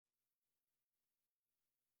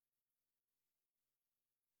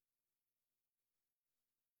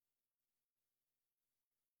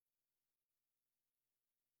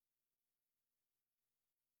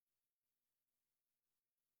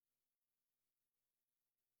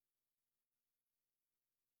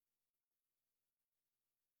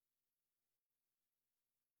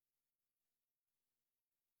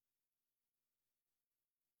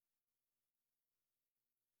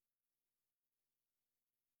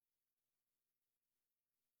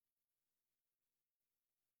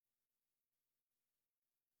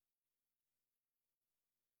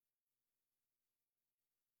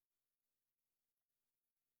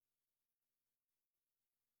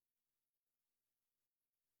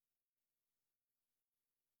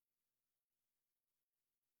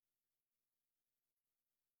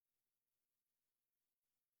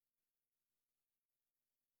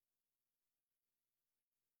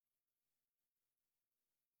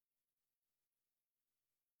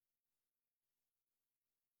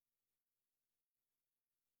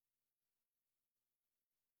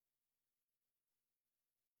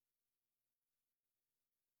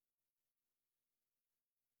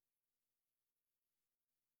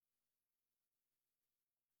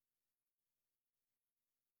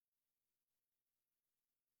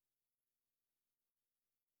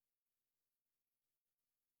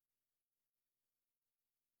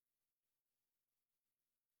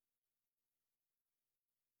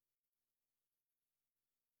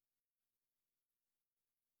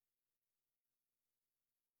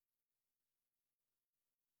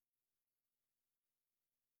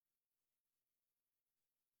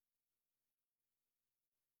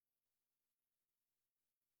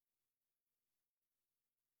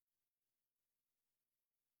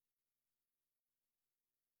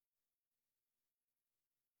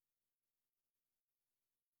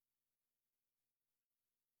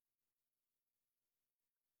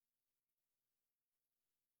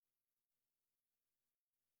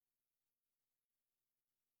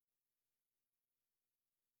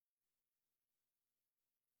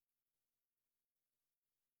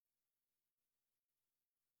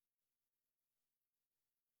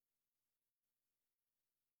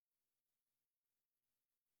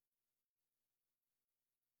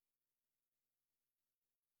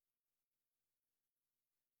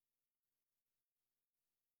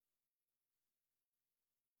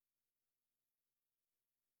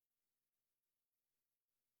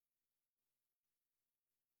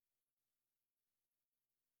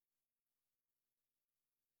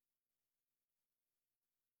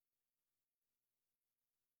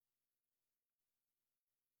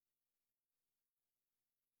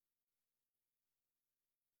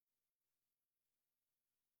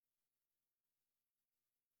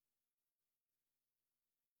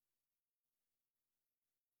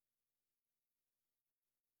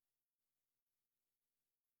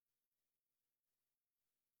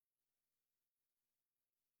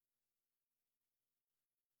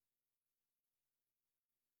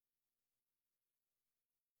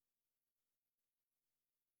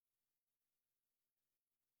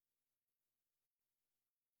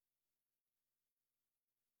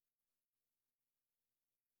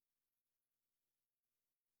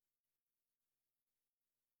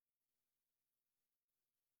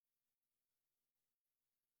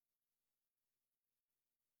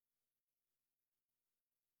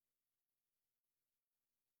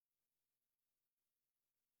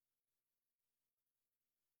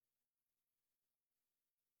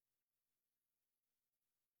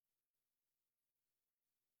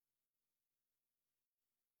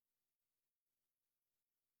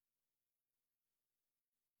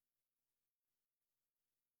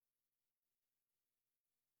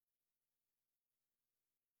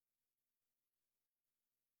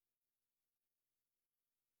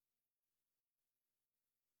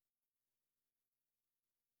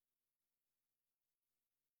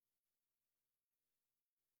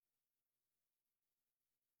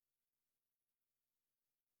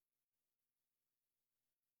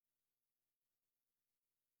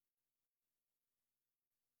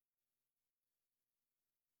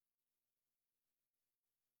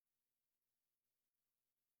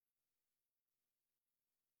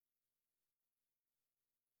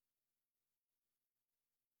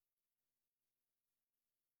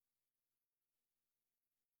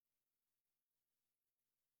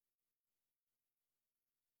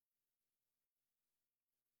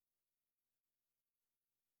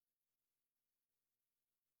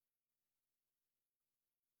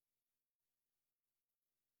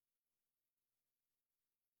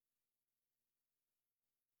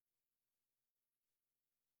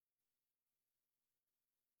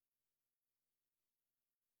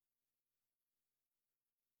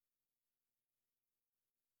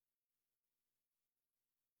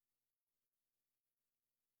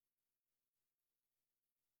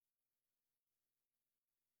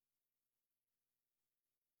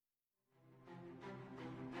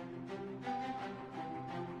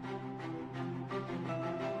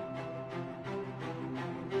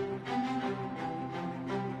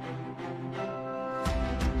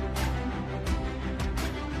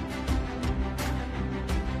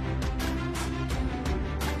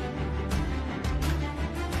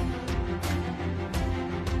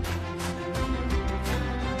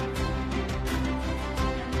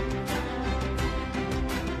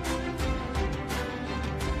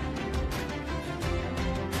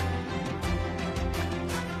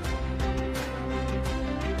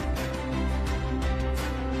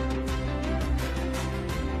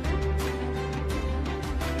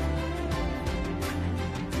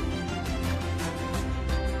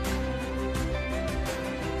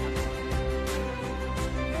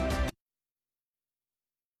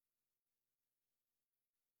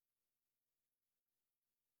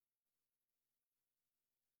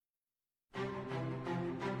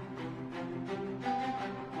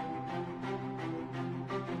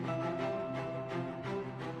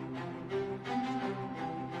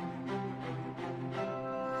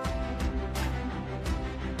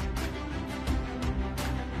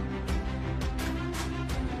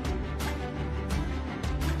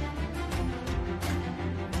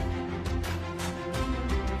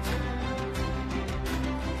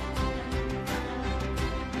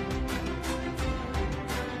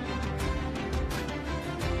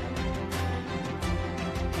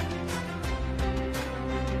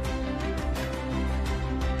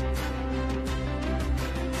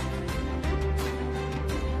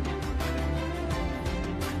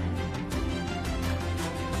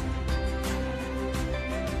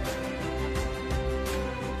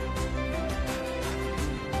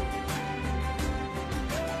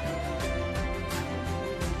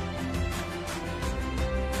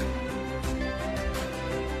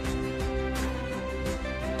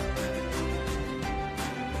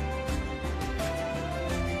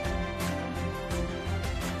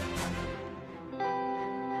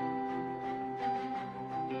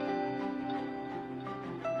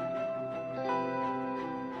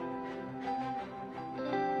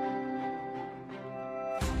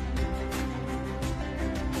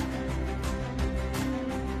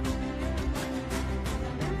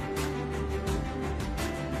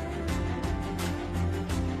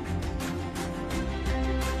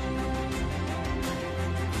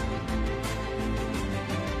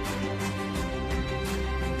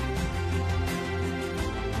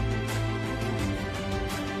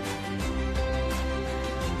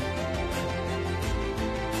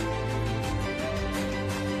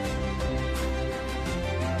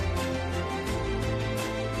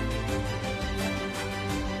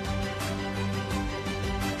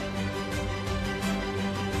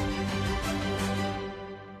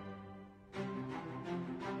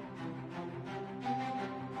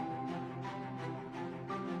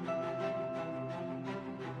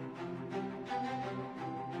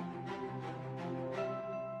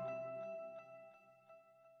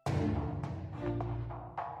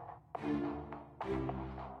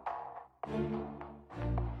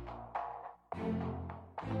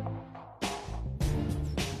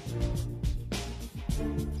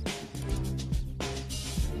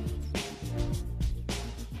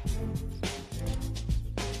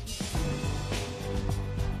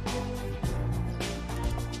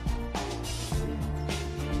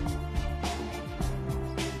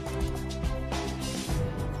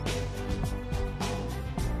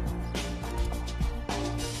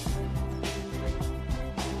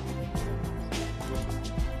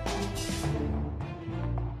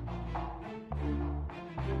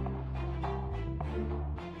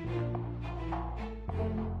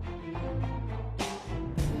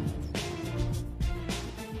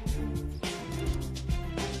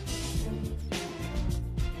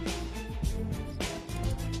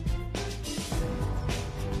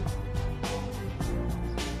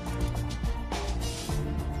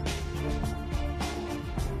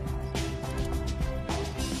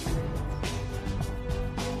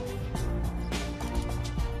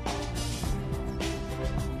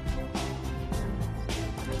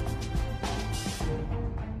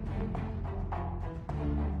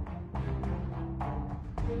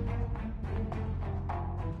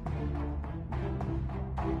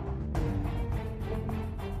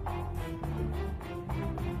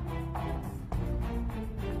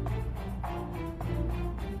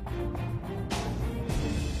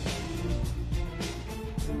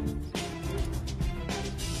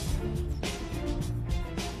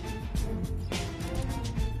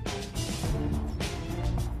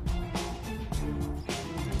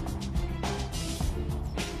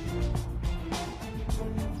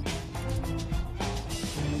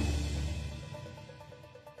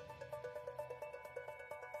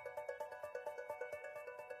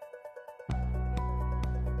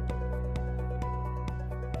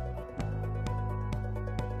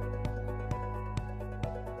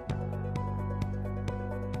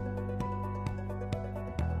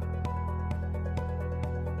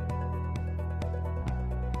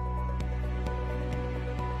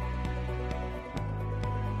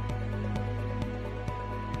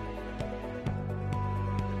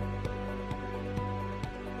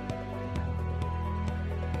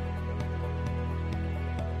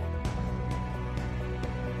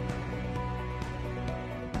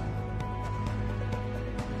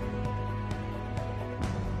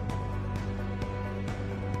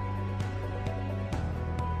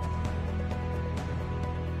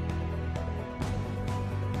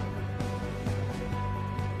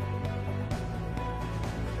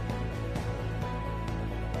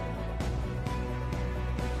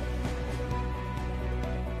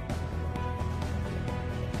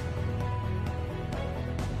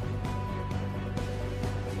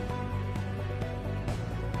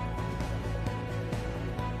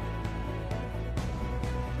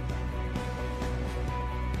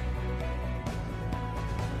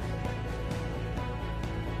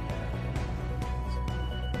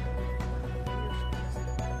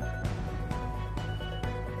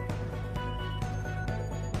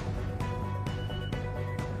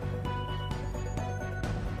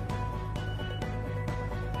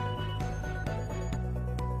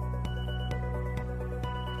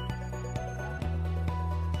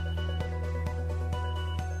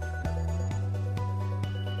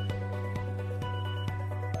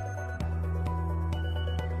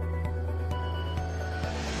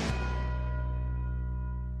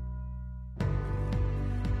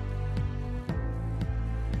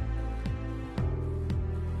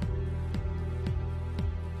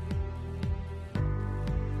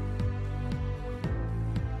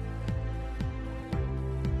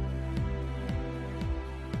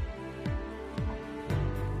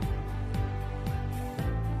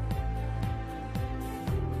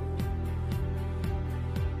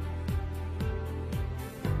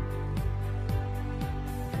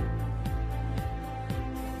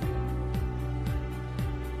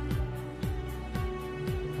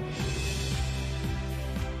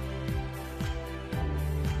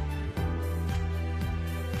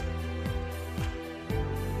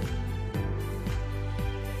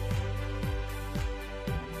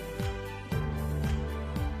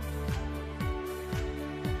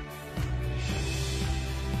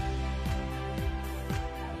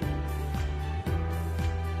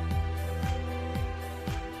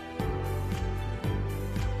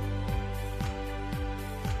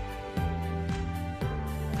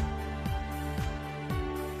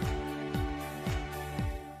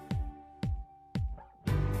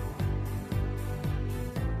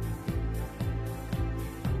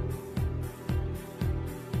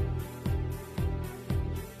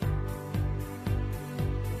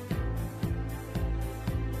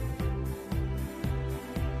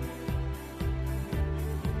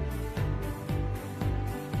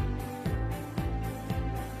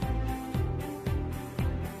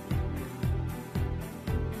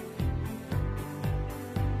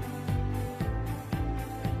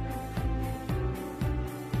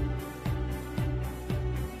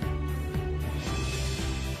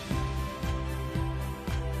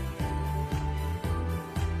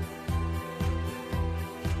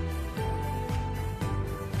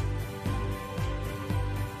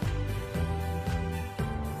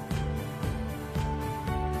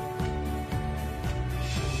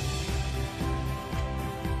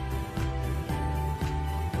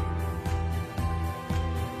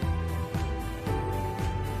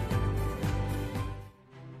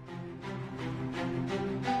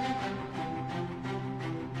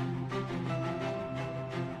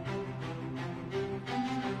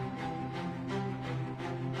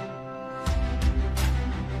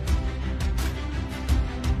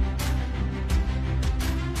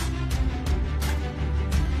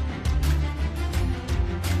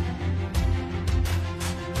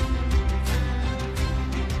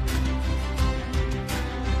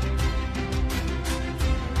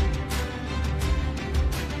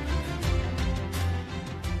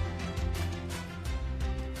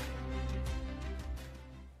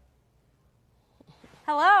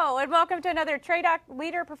Hello, and welcome to another TRADOC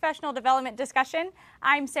Leader Professional Development discussion.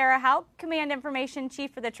 I'm Sarah Haupt, Command Information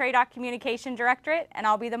Chief for the TRADOC Communication Directorate, and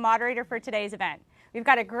I'll be the moderator for today's event. We've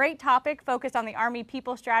got a great topic focused on the Army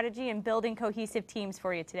People Strategy and building cohesive teams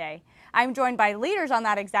for you today. I'm joined by leaders on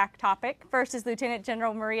that exact topic. First is Lieutenant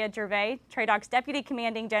General Maria Gervais, TRADOC's Deputy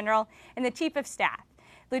Commanding General and the Chief of Staff.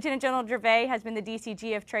 Lieutenant General Gervais has been the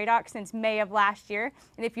DCG of TRADOC since May of last year,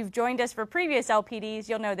 and if you've joined us for previous LPDs,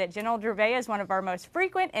 you'll know that General Gervais is one of our most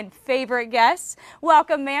frequent and favorite guests.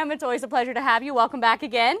 Welcome, ma'am. It's always a pleasure to have you. Welcome back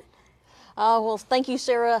again. Well, thank you,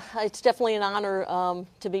 Sarah. It's definitely an honor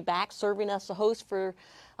to be back serving as the host for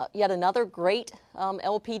yet another great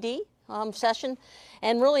LPD session,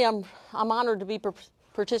 and really I'm honored to be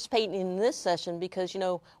participating in this session because, you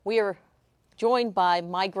know, we are joined by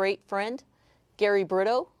my great friend, Gary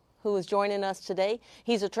Brito, who is joining us today.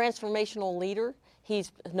 He's a transformational leader.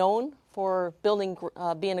 He's known for being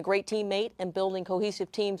a great teammate and building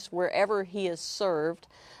cohesive teams wherever he has served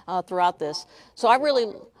throughout this. So I really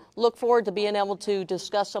look forward to being able to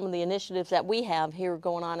discuss some of the initiatives that we have here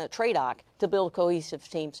going on at TRADOC to build cohesive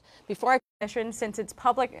teams. Before I since its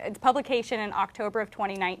publication in October of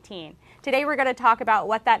 2019. Today we're going to talk about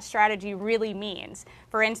what that strategy really means.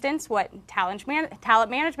 For instance, what talent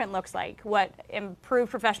management looks like, what improved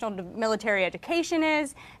professional military education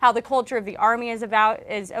is, how the culture of the Army is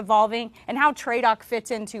evolving, and how TRADOC fits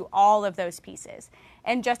into all of those pieces.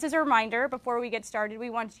 And just as a reminder, before we get started, we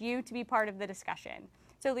want you to be part of the discussion.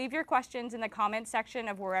 So leave your questions in the comments section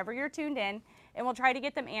of wherever you're tuned in, and we'll try to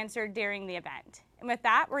get them answered during the event. And with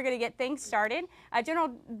that, we're going to get things started. General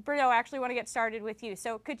Brito, I actually want to get started with you.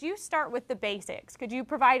 So could you start with the basics? Could you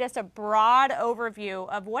provide us a broad overview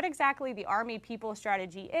of what exactly the Army People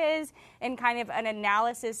Strategy is and kind of an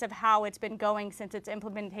analysis of how it's been going since its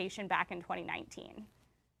implementation back in 2019?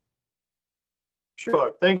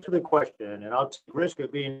 Sure. Thanks for the question. And I'll take the risk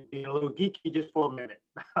of being a little geeky just for a minute,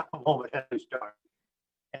 a moment as we start.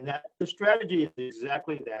 And that the strategy is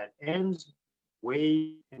exactly that: ends,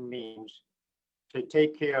 ways, and means to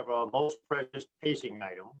take care of our most precious pacing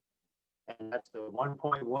item. And that's the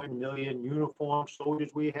 1.1 million uniformed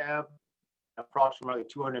soldiers we have, approximately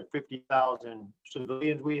 250,000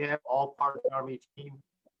 civilians we have, all part of the Army team.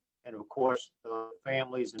 And of course, the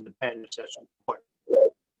families and dependents that support.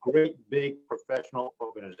 Great, big professional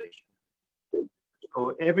organization.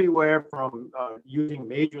 So everywhere from using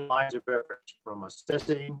major lines of effort, from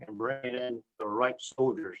assessing and bringing in the right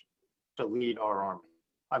soldiers to lead our Army.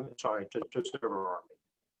 To serve our Army.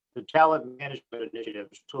 The talent management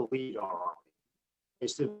initiatives to lead our Army. A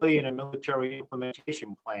civilian and military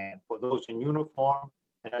implementation plan for those in uniform,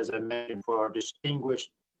 and as I mentioned, for our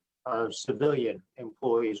distinguished civilian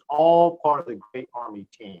employees, all part of the great Army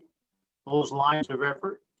team. Those lines of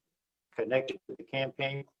effort connected to the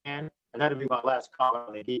campaign plan, and that'll be my last comment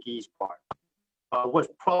on the geekies part. What's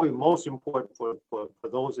probably most important for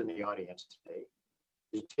those in the audience today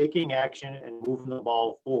is taking action and moving the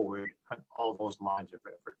ball forward on all those lines of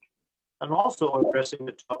effort. And also addressing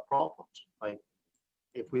the tough problems, like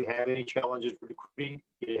if we have any challenges with recruiting,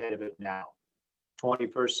 get ahead of it now.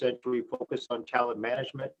 21st century focus on talent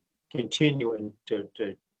management, continuing to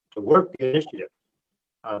work the initiative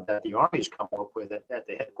that the Army's come up with at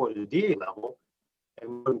the headquarters of the DA level. And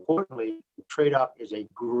more importantly, TRADOC is a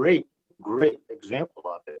great example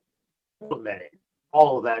of it, implementing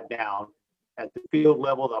all of that down at the field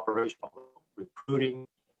level, the operational level, recruiting,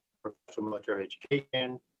 professional military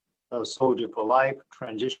education, Soldier for Life,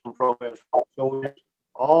 transition programs for soldiers,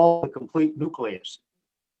 all the complete nucleus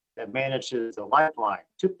that manages the lifeline,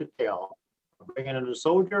 tip to tail, bringing in a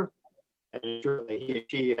soldier and ensuring that he or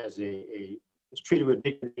she is treated with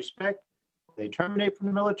dignity and respect. They terminate from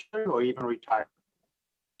the military or even retire.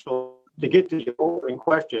 So to get to your opening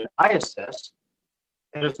question, I assess,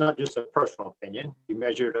 and it's not just a personal opinion, we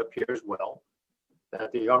measure it up here as well,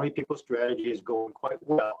 that the Army People Strategy is going quite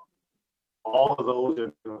well. All of those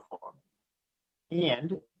are uniform.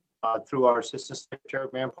 And through our Assistant Secretary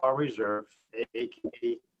of Manpower Reserve,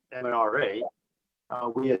 aka MNRA,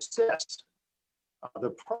 we assess the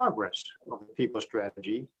progress of the People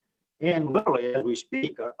Strategy, and literally as we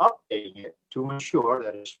speak are updating it to ensure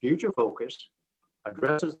that it's future focused,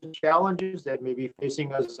 addresses the challenges that may be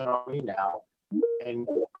facing us as an Army now, and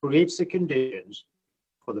creates the conditions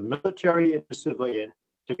for the military and the civilian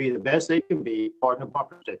to be the best they can be, pardon the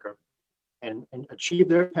bumper sticker, and achieve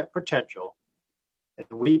their potential. And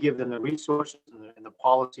we give them the resources and the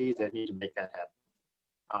policies that need to make that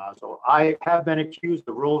happen. So I have been accused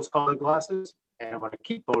of rose-colored glasses, and I'm going to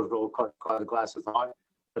keep those rose-colored glasses on.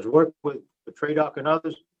 As work with the TRADOC and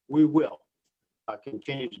others, we will.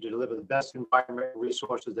 continue to deliver the best environmental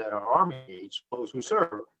resources that our Army needs, those who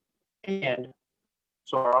serve, and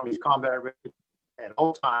so our Army's combat ready at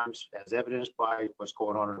all times, as evidenced by what's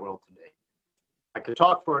going on in the world today. I could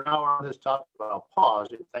talk for an hour on this topic, but I'll pause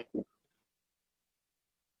and thank you.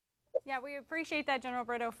 Yeah, we appreciate that, General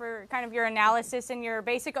Brito, for kind of your analysis and your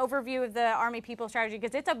basic overview of the Army People Strategy,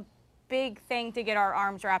 because it's a big thing to get our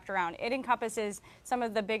arms wrapped around. It encompasses some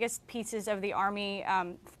of the biggest pieces of the Army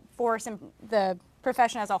force and the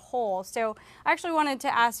profession as a whole. So I actually wanted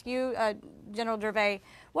to ask you, General Gervais,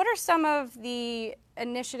 what are some of the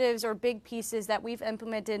initiatives or big pieces that we've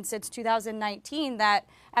implemented since 2019 that,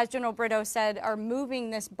 as General Brito said, are moving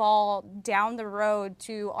this ball down the road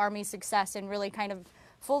to Army success and really kind of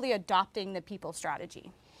fully adopting the people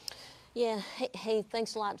strategy? Yeah, hey,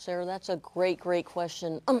 thanks a lot, Sarah. That's a great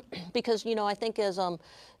question. Because, you know, I think as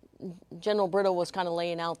General Brito was kind of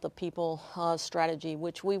laying out the people strategy,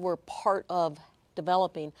 which we were part of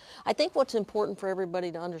developing, I think what's important for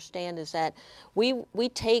everybody to understand is that we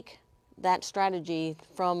take that strategy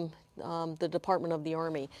from the Department of the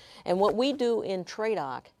Army. And what we do in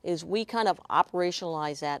TRADOC is we kind of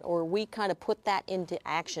operationalize that, or we kind of put that into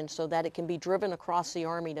action so that it can be driven across the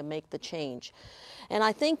Army to make the change. And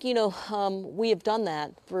I think, you know, we have done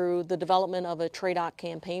that through the development of a TRADOC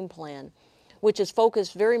campaign plan, which is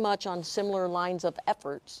focused very much on similar lines of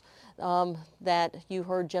efforts that you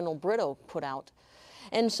heard General Brito put out.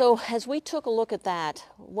 And so as we took a look at that,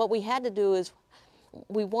 what we had to do is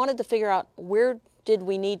we wanted to figure out where did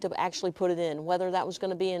we need to actually put it in, whether that was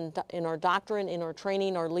going to be in our doctrine, in our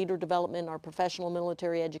training, our leader development, our professional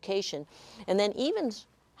military education, and then even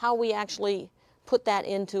how we actually put that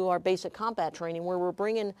into our basic combat training, where we're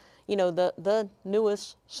bringing, you know, the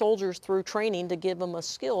newest soldiers through training to give them a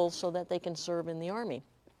skill so that they can serve in the Army.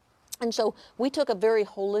 And so we took a very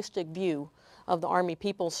holistic view of the Army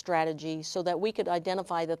People Strategy so that we could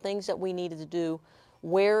identify the things that we needed to do,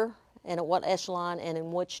 where and at what echelon and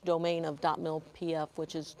in which domain of DOTMIL-PF,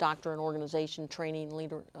 which is Doctrine, Organization, Training,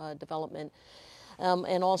 Leader Development,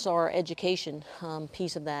 and also our education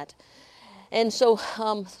piece of that. And so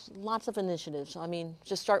lots of initiatives. I mean,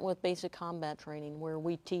 just starting with basic combat training, where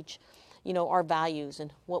we teach, you know, our values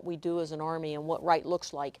and what we do as an Army and what right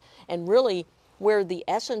looks like, and really where the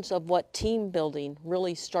essence of what team building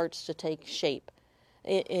really starts to take shape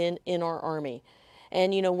in our Army.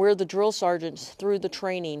 And, you know, we're the drill sergeants through the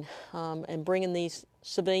training and bringing these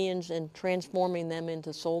civilians and transforming them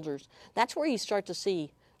into soldiers. That's where you start to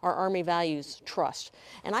see our Army values, trust.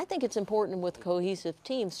 And I think it's important with cohesive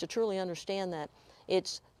teams to truly understand that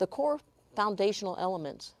it's the core foundational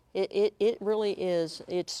elements. It really is,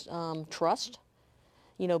 it's trust,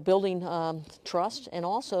 you know, building trust, and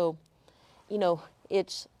also, you know,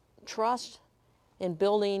 it's trust in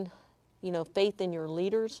building, you know, faith in your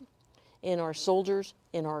leaders, in our soldiers,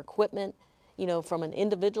 in our equipment, you know, from an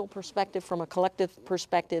individual perspective, from a collective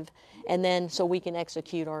perspective, and then so we can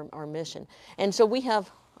execute our mission. And so we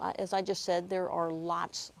have, as I just said, there are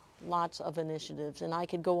lots of initiatives, and I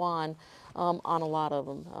could go on a lot of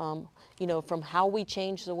them. You know, from how we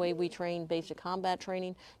change the way we train basic combat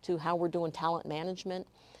training to how we're doing talent management,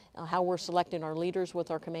 how we're selecting our leaders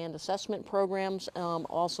with our command assessment programs,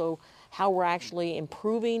 also how we're actually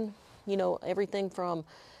improving, you know, everything from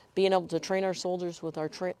being able to train our soldiers with our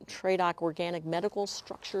TRADOC organic medical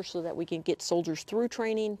structure so that we can get soldiers through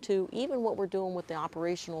training, to even what we're doing with the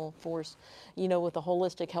operational force, you know, with the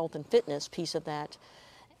holistic health and fitness piece of that.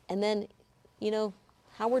 And then, you know,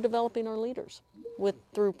 how we're developing our leaders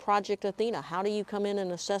through Project Athena. How do you come in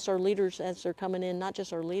and assess our leaders as they're coming in, not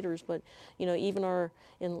just our leaders, but, you know, even our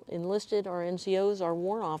enlisted, our NCOs, our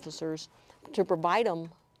warrant officers, to provide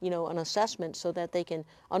them, you know, an assessment so that they can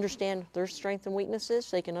understand their strengths and weaknesses,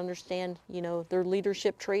 they can understand, you know, their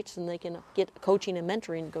leadership traits, and they can get coaching and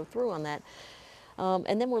mentoring to go through on that.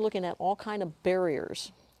 And then we're looking at all kind of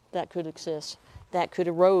barriers that could exist, that could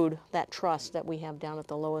erode that trust that we have down at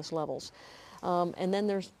the lowest levels. And then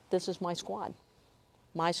this is my squad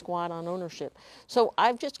on ownership. So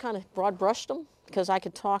I've just kind of broad brushed them because I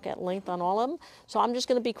could talk at length on all of them. So I'm just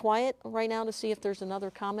going to be quiet right now to see if there's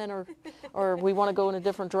another comment or we want to go in a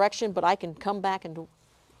different direction, but I can come back and,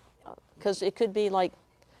 because it could be like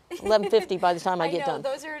 11:50 by the time I get done.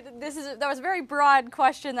 That was a very broad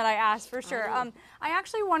question that I asked, for sure. I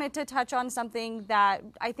actually wanted to touch on something that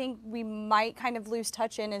I think we might kind of lose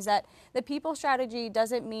touch in, is that the people strategy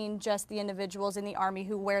doesn't mean just the individuals in the Army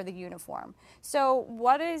who wear the uniform. So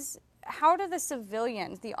what is how do the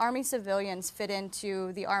civilians, the Army civilians, fit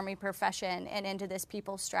into the Army profession and into this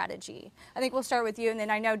people's strategy? I think we'll start with you, and then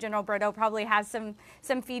I know General Brito probably has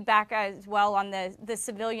some feedback as well on the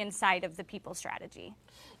civilian side of the people strategy.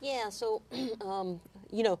 Yeah, so,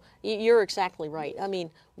 you know, you're exactly right. I mean,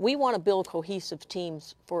 we want to build cohesive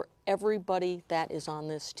teams for everybody that is on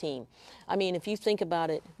this team. I mean, if you think about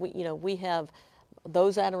it, we have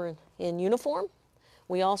those that are in uniform.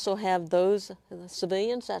 We also have those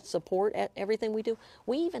civilians that support everything we do.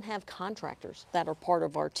 We even have contractors that are part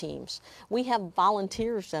of our teams. We have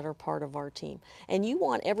volunteers that are part of our team. And you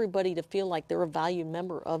want everybody to feel like they're a valued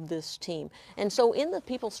member of this team. And so in the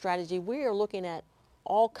people strategy, we are looking at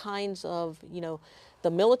all kinds of,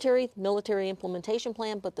 the military implementation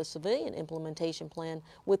plan, but the civilian implementation plan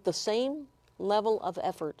with the same level of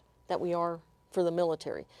effort that we are for the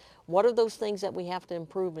military. What are those things that we have to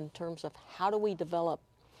improve in terms of how do we develop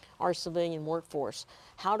our civilian workforce?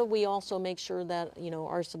 How do we also make sure that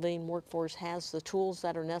our civilian workforce has the tools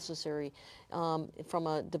that are necessary from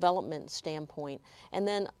a development standpoint? And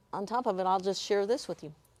then on top of it, I'll just share this with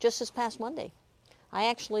you. Just this past Monday, I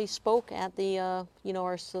actually spoke at the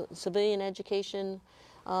our civilian education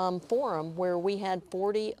forum where we had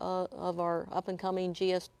 40 of our up-and-coming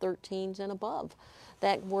GS-13s and above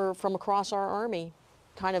that were from across our Army,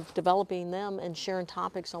 kind of developing them and sharing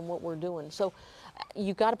topics on what we're doing. So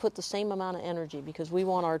you got to put the same amount of energy because we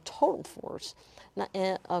want our total force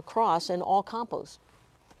across and all compos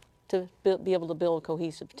to be able to build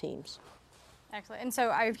cohesive teams. Excellent. And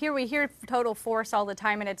so we hear total force all the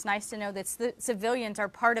time, and it's nice to know that the civilians are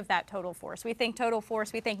part of that total force. We think total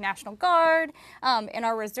force, we think National Guard and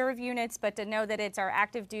our reserve units, but to know that it's our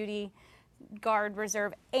active duty Guard,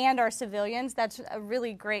 Reserve, and our civilians, that's a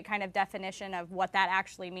really great kind of definition of what that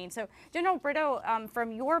actually means. So, General Brito,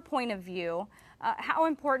 from your point of view, how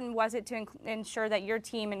important was it to ensure that your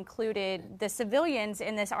team included the civilians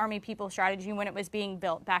in this Army people strategy when it was being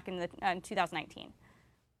built back in 2019?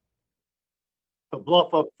 The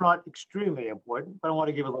bluff up front, extremely important, but I want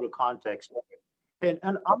to give a little context. And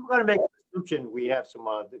I'm going to make an assumption we have some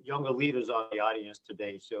younger leaders on the audience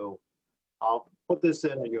today, so I'll put this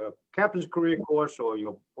in your captain's career course or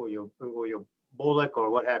your BOLIC or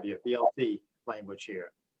what have you, BLT language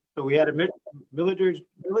here. So we had a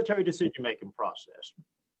military decision-making process.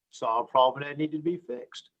 Saw a problem that needed to be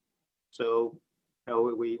fixed. So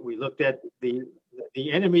we looked at the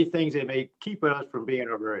enemy things that may keep us from being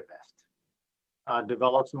our very best.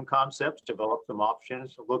 Developed some concepts, developed some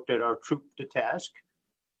options, looked at our troop to task.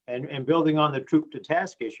 And building on the troop to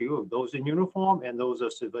task issue of those in uniform and those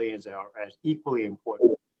of civilians are as equally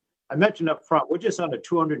important. I mentioned up front, we're just under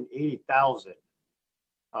 280,000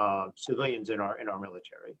 civilians in our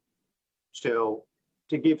military. So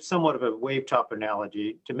to give somewhat of a wave top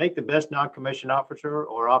analogy, to make the best non-commissioned officer,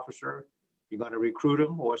 you're going to recruit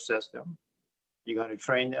them or assess them. You're going to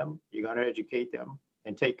train them. You're going to educate them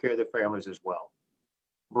and take care of their families as well.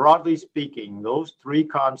 Broadly speaking, those three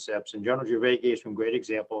concepts, and General Gervais gave some great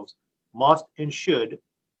examples, must and should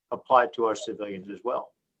apply to our civilians as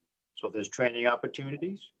well. So there's training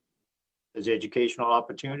opportunities, there's educational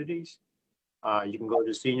opportunities. You can go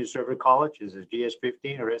to senior service colleges, as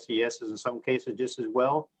GS-15 or SESs in some cases just as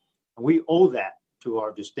well. And we owe that to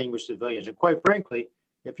our distinguished civilians. And quite frankly,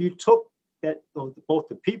 if you took that both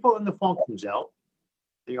the people and the functions out,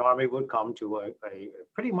 the Army would come to a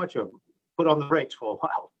pretty much a put on the brakes for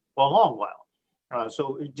a long while.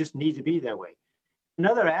 So it just needs to be that way.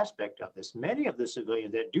 Another aspect of this, many of the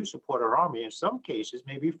civilians that do support our Army, in some cases,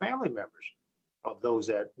 may be family members of those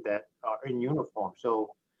that are in uniform.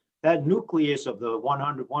 So that nucleus of the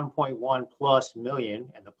 101.1 plus million,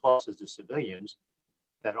 and the plus is the civilians,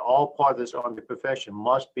 that are all part of this Army profession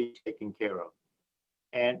must be taken care of.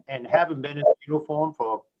 And having been in uniform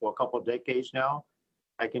for a couple of decades now,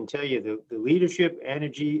 I can tell you the leadership,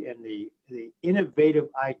 energy, and the innovative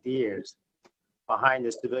ideas behind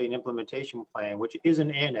the civilian implementation plan, which is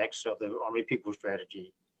an annex of the Army People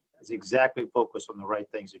Strategy, is exactly focused on the right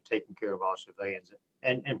things of taking care of our civilians.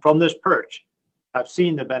 And from this perch, I've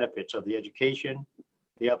seen the benefits of the education,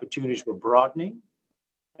 the opportunities for broadening,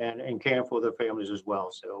 and caring for their families as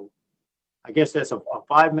well. So I guess that's a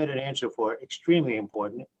 5-minute answer for extremely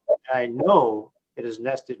important. I know it is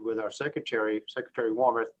nested with our Secretary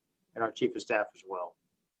Wormuth, and our Chief of Staff as well.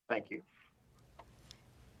 Thank you.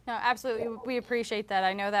 No, absolutely. We appreciate that.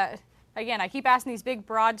 I know that, again, I keep asking these big,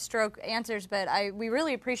 broad stroke answers, but we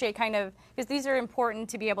really appreciate because these are important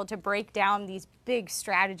to be able to break down these big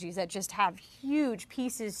strategies that just have huge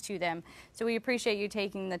pieces to them. So we appreciate you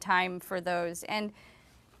taking the time for those. And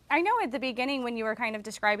I know at the beginning when you were kind of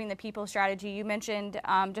describing the people strategy, you mentioned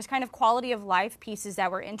just kind of quality of life pieces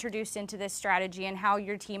that were introduced into this strategy and how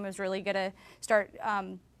your team is really going to start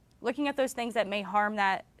looking at those things that may harm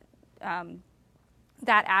that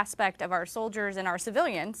that aspect of our soldiers and our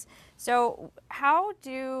civilians. So how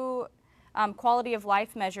do quality of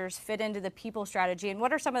life measures fit into the people strategy, and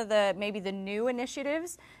what are some of the maybe the new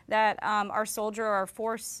initiatives that our soldier or our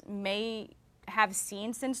force may have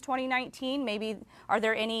seen since 2019? Maybe are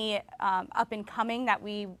there any up and coming that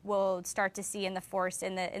we will start to see in the force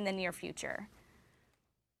in the near future?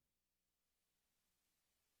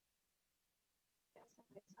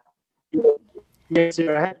 Yes,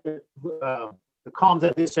 sir. I had the comms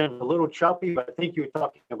at this end a little choppy, but I think you were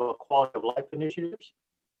talking about quality of life initiatives.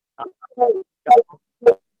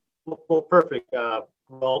 Well, perfect.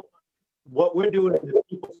 Well, what we're doing in the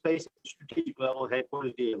people space at the strategic level,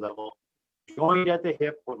 headquarters D level, joined at the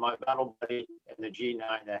hip with my battle buddy and the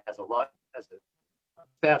G9 that has a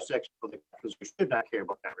staff section for the because we should not care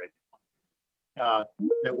about that right now.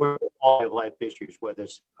 That we're quality of life issues, whether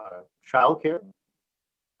it's childcare,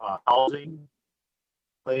 housing,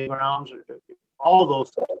 playgrounds, all those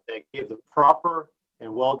things that give the proper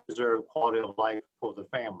and well-deserved quality of life for the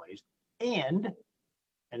families. And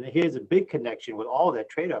here's a big connection with all that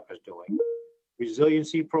Trade Up is doing: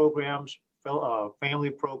 resiliency programs, family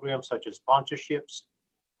programs such as sponsorships,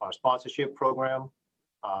 our sponsorship program,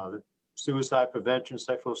 suicide prevention,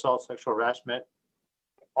 sexual assault, sexual harassment,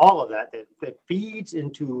 all of that feeds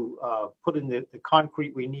into putting the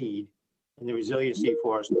concrete we need in the resiliency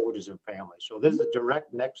for our soldiers and families. So there's a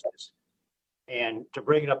direct nexus. And to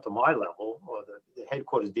bring it up to my level, or the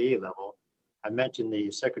headquarters DA level, I mentioned the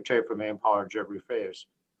Secretary for Manpower, Jeffrey Fayers,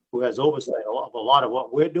 who has oversight of a lot of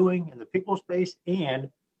what we're doing in the people space and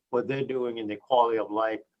what they're doing in the quality of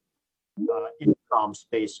life income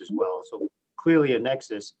space as well. So clearly a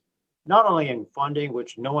nexus, not only in funding,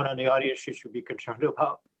 which no one on the audience should be concerned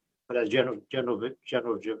about, but as General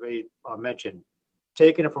Gervais mentioned,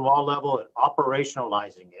 taking it from all level and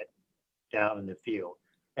operationalizing it down in the field.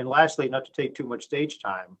 And lastly, not to take too much stage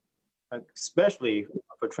time, especially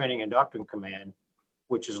for training and doctrine command,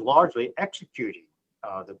 which is largely executing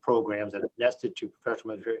the programs that are nested to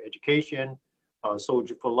professional military education,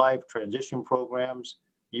 Soldier for Life, transition programs,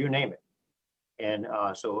 you name it. And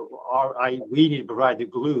so we need to provide the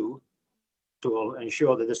glue to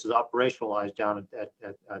ensure that this is operationalized down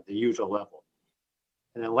at the usual level.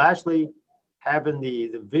 And then lastly, having the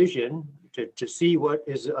vision to see what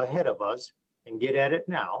is ahead of us and get at it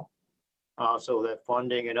now, so that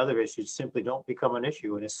funding and other issues simply don't become an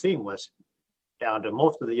issue and is seamless down to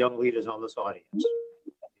most of the young leaders on this audience.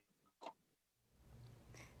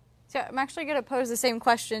 So I'm actually going to pose the same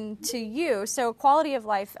question to you. So quality of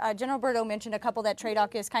life, General Berto mentioned a couple that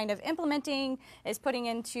TRADOC is kind of implementing, is putting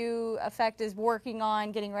into effect, is working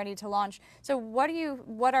on, getting ready to launch. So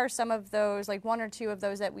what are some of those, like one or two of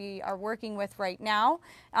those that we are working with right now?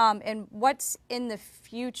 And what's in the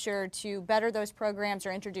future to better those programs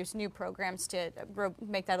or introduce new programs to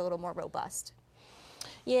make that a little more robust?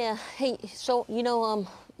 Yeah, hey, so,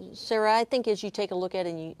 Sarah, I think as you take a look at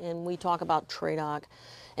it and we talk about TRADOC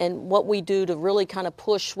and what we do to really kind of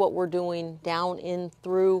push what we're doing down in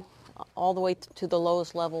through all the way to the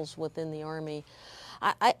lowest levels within the Army,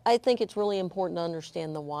 I think it's really important to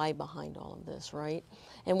understand the why behind all of this, right?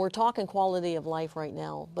 And we're talking quality of life right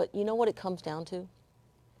now, but you know what it comes down to?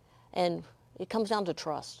 And it comes down to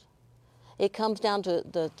trust. It comes down to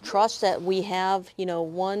the trust that we have,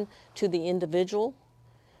 one, to the individual,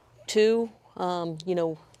 two, the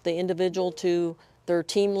individual to their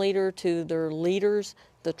team leader, to their leaders,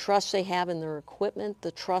 the trust they have in their equipment,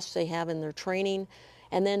 the trust they have in their training,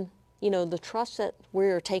 and then, the trust that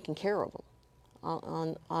we're taking care of them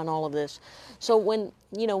on all of this. So when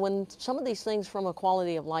some of these things from a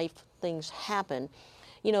quality of life things happen,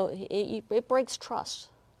 it breaks trust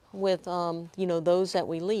with, those that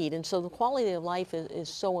we lead. And so the quality of life is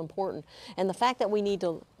so important. And the fact that we need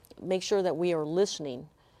to make sure that we are listening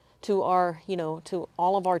to our, to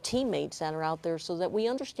all of our teammates that are out there so that we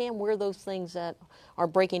understand where those things that are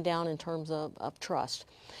breaking down in terms of trust.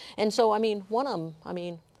 And so, one of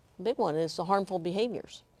them, big one is the harmful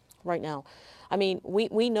behaviors right now.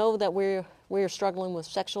 We know that we're struggling with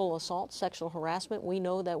sexual assault, sexual harassment. We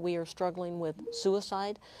know that we are struggling with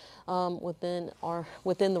suicide within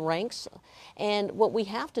the ranks. And what we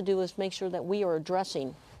have to do is make sure that we are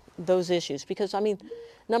addressing those issues because,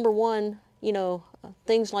 number one,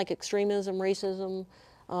 things like extremism, racism,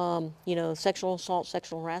 sexual assault,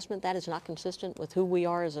 sexual harassment, that is not consistent with who we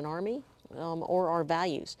are as an Army or our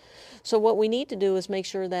values. So what we need to do is make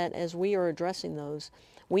sure that as we are addressing those,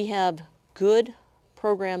 we have good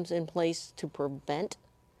programs in place to prevent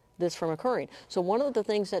this from occurring. So one of the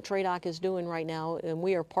things that TRADOC is doing right now, and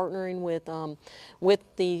we are partnering with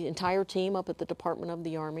the entire team up at the Department of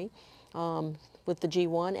the Army, with the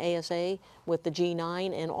G1, ASA, with the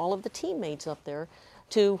G9, and all of the teammates up there,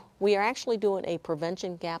 we are actually doing a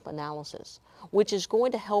prevention gap analysis, which is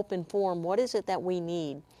going to help inform what is it that we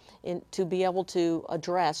need to be able to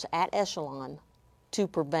address at echelon to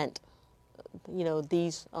prevent,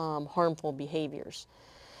 these harmful behaviors.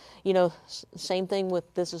 Same thing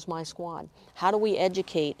with This Is My Squad. How do we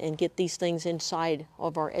educate and get these things inside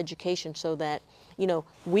of our education so that,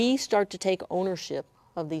 we start to take ownership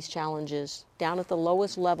of these challenges down at the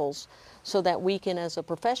lowest levels so that we can, as a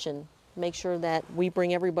profession, make sure that we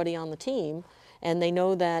bring everybody on the team and they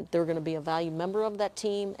know that they're going to be a valued member of that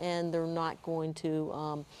team and they're not going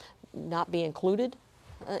to not be included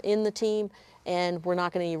in the team, and we're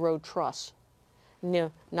not going to erode trust.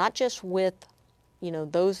 Not just with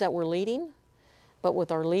those that we're leading, but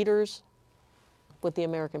with our leaders, with the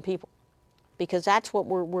American people, because that's what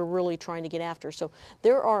we're really trying to get after. So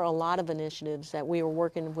there are a lot of initiatives that we are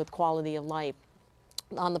working with Quality of Life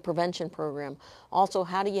on the prevention program. Also,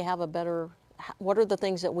 how do you have what are the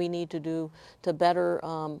things that we need to do to better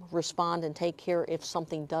respond and take care if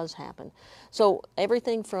something does happen? So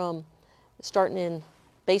everything from starting in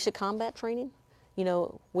basic combat training,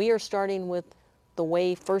 we are starting with the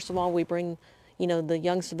way, first of all, we bring the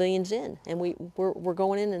young civilians in, and we're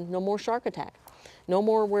going in and no more shark attack. No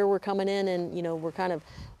more where we're coming in and, we're kind of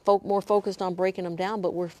more focused on breaking them down,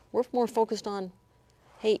 but we're more focused on,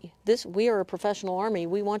 hey, we are a professional Army.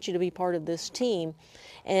 We want you to be part of this team.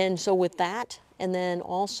 And so with that, and then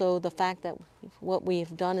also the fact that what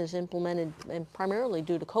we've done is implemented, and primarily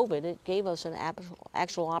due to COVID, it gave us an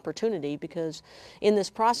actual opportunity, because in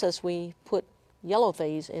this process we put yellow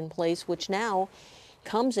phase in place, which now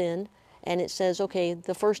comes in and it says, okay,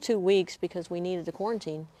 the first 2 weeks, because we needed to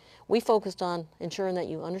quarantine, we focused on ensuring that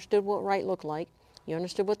you understood what right looked like, you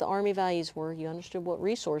understood what the Army values were, you understood what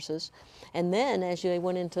resources, and then as they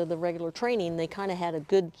went into the regular training, they kind of had a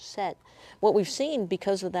good set. What we've seen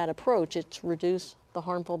because of that approach, it's reduced the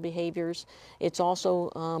harmful behaviors. It's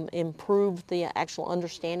also improved the actual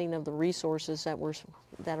understanding of the resources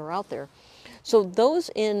that are out there. So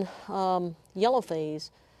those in yellow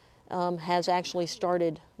phase has actually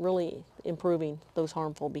started really improving those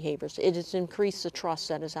harmful behaviors. It has increased the trust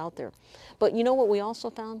that is out there. But you know what we also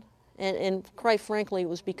found? And quite frankly, it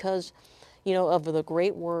was because, of the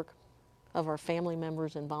great work of our family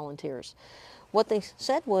members and volunteers. What they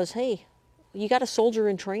said was, hey, you got a soldier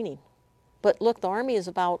in training. But look, the Army is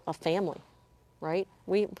about a family, right?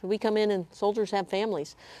 We come in and soldiers have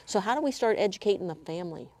families. So how do we start educating the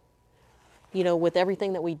family? With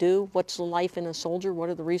everything that we do, what's the life in a soldier? What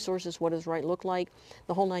are the resources? What does right look like?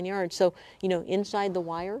 The whole 9 yards. So, Inside the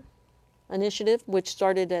Wire initiative, which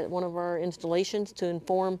started at one of our installations to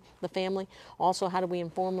inform the family. Also, how do we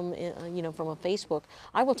inform them, from a Facebook?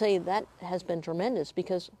 I will tell you that has been tremendous,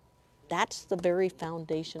 because that's the very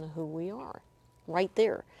foundation of who we are, right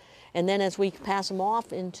there. And then as we pass them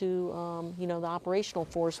off into, the operational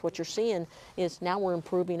force, what you're seeing is now we're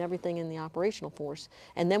improving everything in the operational force.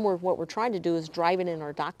 And then what we're trying to do is drive it in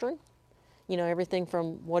our doctrine, everything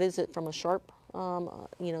from what is it from a sharp,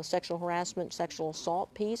 sexual harassment, sexual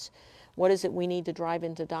assault piece. What is it we need to drive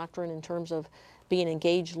into doctrine in terms of being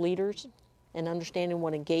engaged leaders and understanding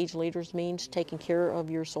what engaged leaders means, taking care of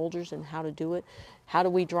your soldiers and how to do it. How do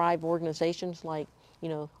we drive organizations like,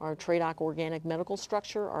 our TRADOC organic medical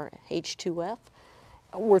structure, our H2F.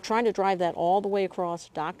 We're trying to drive that all the way across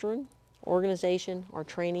doctrine, organization, our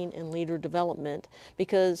training, and leader development,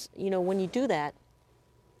 because, when you do that,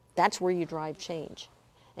 that's where you drive change.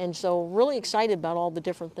 And so really excited about all the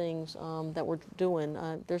different things that we're doing.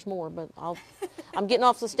 There's more, but I'm getting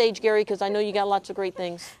off the stage, Gary, because I know you got lots of great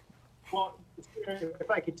things. Well, if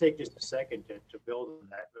I could take just a second to build on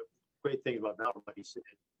that, the great thing about Malcolm, what he said,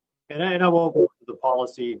 and I won't go to the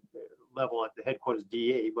policy level at the headquarters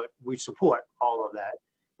DA, but we support all of that.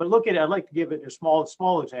 But look at it, I'd like to give it a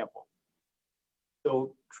small example.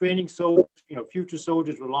 So training soldiers, future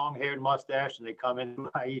soldiers with long hair and mustache, and they come into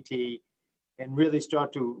IET and really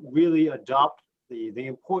start to really adopt the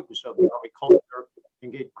importance of the Army culture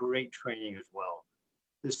and get great training as well.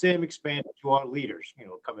 The same expanded to our leaders,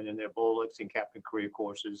 coming in their BOLIX and captain career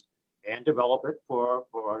courses, and develop it for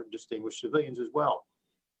our distinguished civilians as well.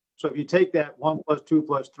 So if you take that 1 + 2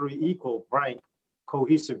 + 3 equal rank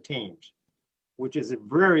cohesive teams, which is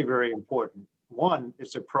very, very important. One,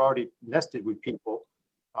 it's a priority nested with people,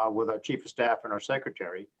 with our chief of staff and our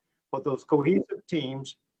secretary, but those cohesive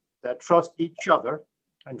teams that trust each other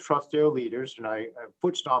and trust their leaders, and I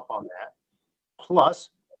foot stomp on that, plus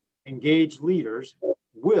engaged leaders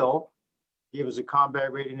will give us a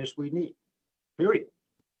combat readiness we need, period.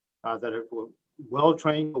 That are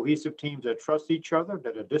well-trained, cohesive teams that trust each other,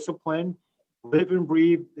 that are disciplined, live and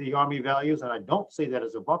breathe the Army values, and I don't say that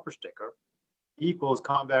as a bumper sticker, equals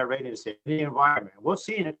combat readiness in any environment. We're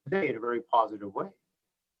seeing it today in a very positive way.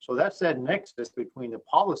 So that's that nexus between the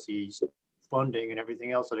policies, funding, and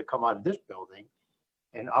everything else that have come out of this building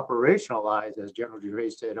and operationalized, as General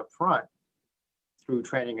Gervais said up front, through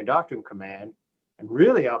training and doctrine command, and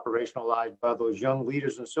really operationalized by those young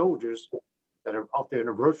leaders and soldiers that are out there in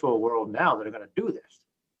the virtual world now that are going to do this.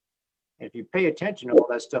 And if you pay attention to all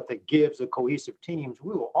that stuff that gives the cohesive teams,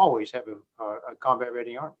 we will always have a combat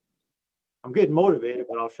ready army. I'm getting motivated,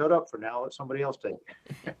 but I'll shut up for now. Let somebody else take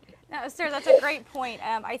it. No, sir, that's a great point.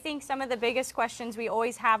 I think some of the biggest questions we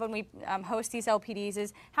always have when we host these LPDs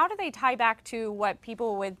is how do they tie back to what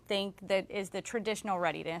people would think that is the traditional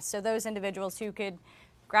readiness? So those individuals who could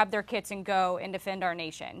grab their kits and go and defend our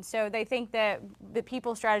nation. So they think that the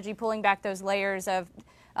people strategy, pulling back those layers of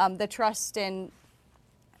the trust and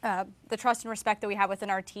respect that we have within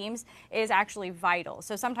our teams is actually vital.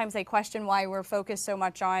 So sometimes they question why we're focused so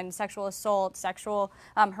much on sexual assault, sexual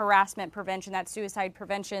harassment prevention, that suicide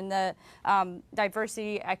prevention, the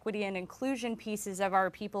diversity, equity, and inclusion pieces of our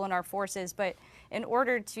people and our forces. But in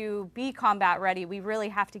order to be combat ready, we really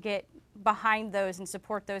have to get behind those and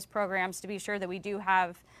support those programs to be sure that we do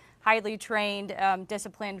have highly trained,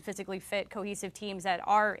 disciplined, physically fit, cohesive teams that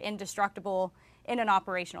are indestructible in an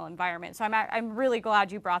operational environment. So I'm really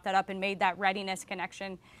glad you brought that up and made that readiness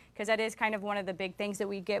connection, because that is kind of one of the big things that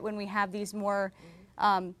we get when we have these more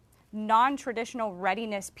non-traditional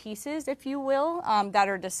readiness pieces, if you will, that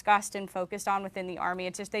are discussed and focused on within the Army.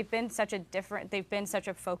 It's just they've been such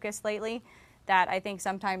a focus lately that I think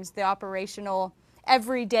sometimes the operational,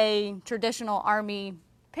 everyday, traditional Army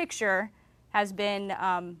picture has been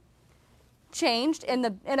changed in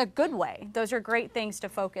a good way. Those are great things to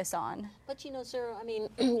focus on. But you know, Sarah, I mean,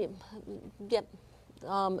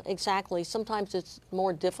 exactly. Sometimes it's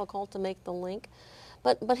more difficult to make the link.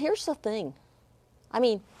 But here's the thing. I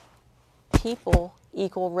mean, people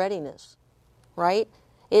equal readiness, right?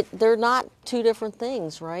 They're not two different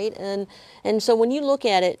things, right? And so when you look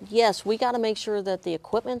at it, yes, we got to make sure that the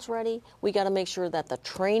equipment's ready. We got to make sure that the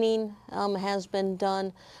training has been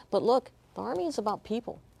done. But look, the Army is about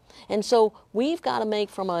people. And so we've got to make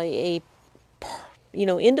from a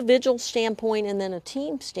individual standpoint and then a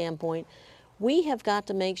team standpoint, we have got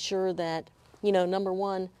to make sure that, number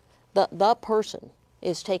one, the person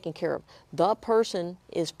is taken care of. The person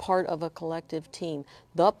is part of a collective team.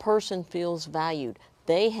 The person feels valued.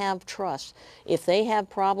 They have trust. If they have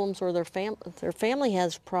problems or their family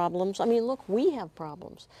has problems, I mean, look, we have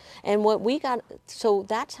problems. And so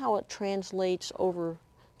that's how it translates over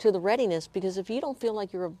to the readiness, because if you don't feel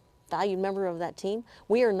like you're a valued member of that team,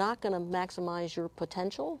 we are not going to maximize your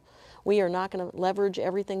potential. We are not going to leverage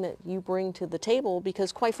everything that you bring to the table,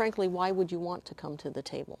 because quite frankly, why would you want to come to the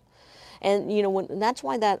table? And that's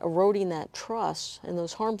why that eroding that trust and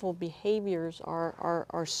those harmful behaviors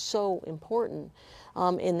are so important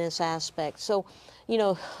in this aspect. So,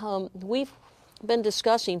 we've been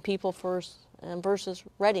discussing people first versus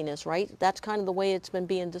readiness, right? That's kind of the way it's been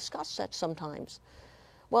being discussed sometimes.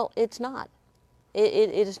 Well, it's not.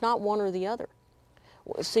 It is not one or the other.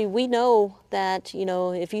 See, we know that,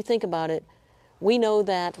 if you think about it, we know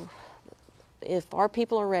that if our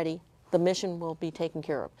people are ready, the mission will be taken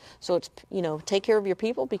care of. So it's, take care of your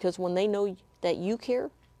people, because when they know that you care,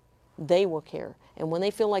 they will care. And when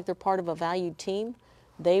they feel like they're part of a valued team,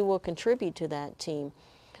 they will contribute to that team.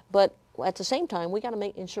 But at the same time, we got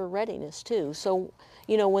to ensure readiness too. So,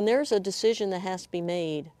 when there's a decision that has to be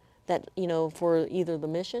made that, for either the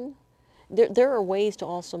mission, there are ways to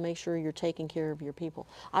also make sure you're taking care of your people.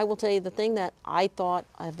 I will tell you the thing that I've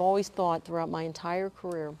always thought throughout my entire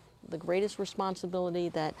career, the greatest responsibility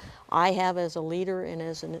that I have as a leader and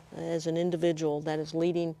as an individual that is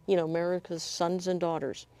leading, America's sons and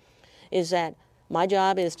daughters, is that my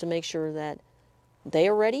job is to make sure that they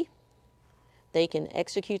are ready, they can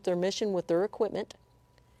execute their mission with their equipment,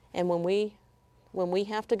 and when we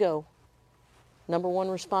have to go, number one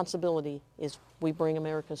responsibility is we bring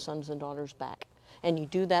America's sons and daughters back. And you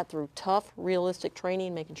do that through tough, realistic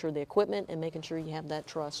training, making sure the equipment and making sure you have that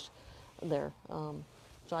trust there. So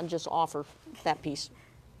I'd just offer that piece.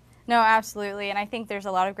 No, absolutely. And I think there's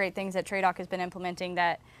a lot of great things that TRADOC has been implementing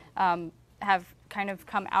that have kind of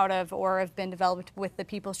come out of or have been developed with the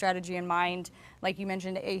people strategy in mind. Like you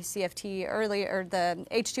mentioned ACFT earlier, or the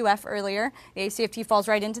H2F earlier. The ACFT falls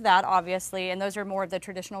right into that, obviously, and those are more of the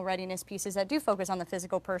traditional readiness pieces that do focus on the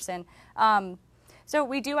physical person. So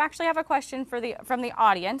we do actually have a question from the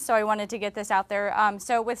audience, so I wanted to get this out there.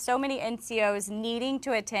 So with so many NCOs needing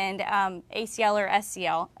to attend ACL or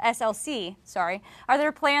SLC, sorry, are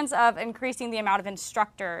there plans of increasing the amount of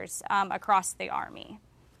instructors across the Army?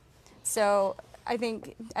 So I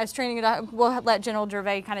think as training, we'll let General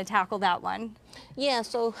Gervais kind of tackle that one. Yeah,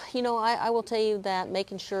 so, I will tell you that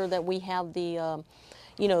making sure that we have the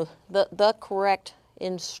correct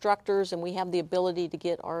instructors and we have the ability to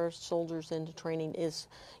get our soldiers into training is,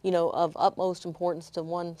 of utmost importance to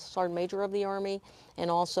one Sergeant Major of the Army and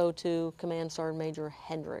also to Command Sergeant Major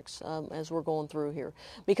Hendricks as we're going through here.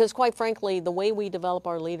 Because quite frankly, the way we develop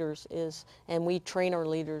our leaders is, and we train our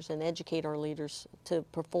leaders and educate our leaders to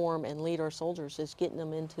perform and lead our soldiers, is getting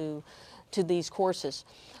them into these courses.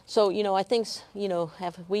 So, I think,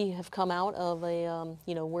 we have come out of a,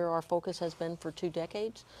 where our focus has been for 2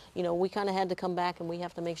 decades. We kind of had to come back and we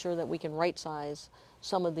have to make sure that we can right size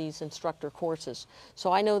some of these instructor courses.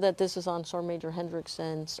 So I know that this is on Sergeant Major Hendricks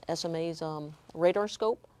and SMA's radar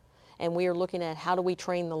scope, and we are looking at how do we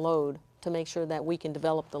train the load to make sure that we can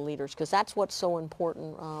develop the leaders, because that's what's so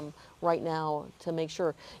important right now, to make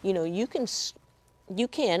sure, you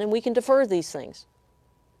can and we can defer these things,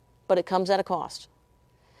 but it comes at a cost.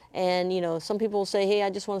 And, some people will say, hey, I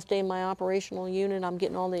just want to stay in my operational unit. I'm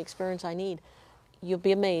getting all the experience I need. You'll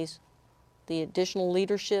be amazed the additional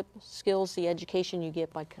leadership skills, the education you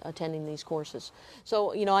get by attending these courses.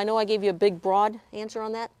 So, I know I gave you a big, broad answer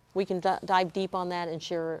on that. We can dive deep on that and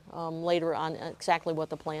share later on exactly what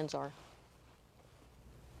the plans are.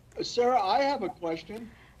 Sarah, I have a question.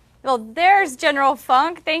 Well, there's General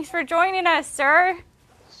Funk. Thanks for joining us, sir.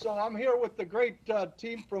 So I'm here with the great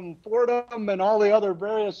team from Fordham and all the other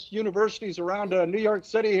various universities around New York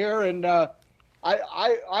City here, and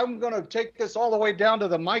I'm going to take this all the way down to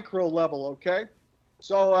the micro level, okay?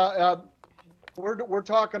 So we're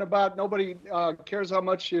talking about nobody cares how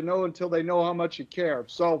much you know until they know how much you care.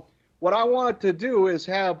 So what I wanted to do is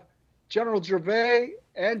have General Gervais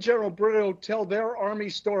and General Brito tell their Army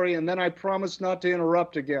story, and then I promise not to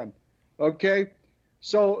interrupt again, okay?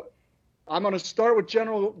 So I'm going to start with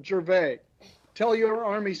General Gervais. Tell your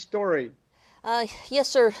Army story. Yes,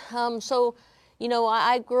 sir. So,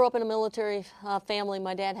 I grew up in a military family.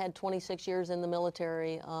 My dad had 26 years in the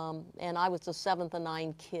military, and I was the 7th of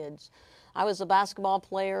 9 kids. I was a basketball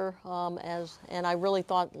player, and I really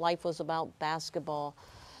thought life was about basketball.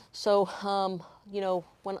 So,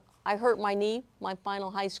 when I hurt my knee, my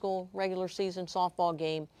final high school regular season softball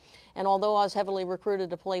game, and although I was heavily recruited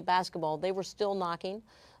to play basketball, they were still knocking.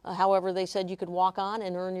 However, they said you could walk on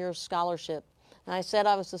and earn your scholarship. And I said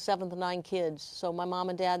I was the 7th of 9 kids, so my mom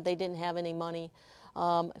and dad, they didn't have any money.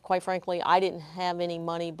 Quite frankly, I didn't have any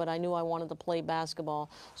money, but I knew I wanted to play basketball.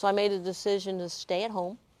 So I made a decision to stay at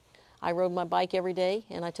home. I rode my bike every day,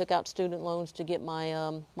 and I took out student loans to get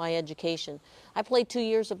my my education. I played 2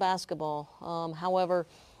 years of basketball. However,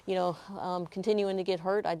 continuing to get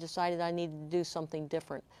hurt, I decided I needed to do something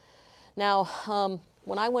different. Now,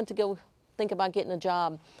 when I went to go think about getting a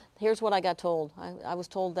job, here's what I got told. I was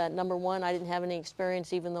told that, number one, I didn't have any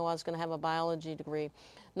experience even though I was going to have a biology degree.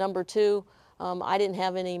 Number two, I didn't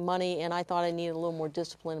have any money, and I thought I needed a little more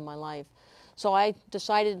discipline in my life. So I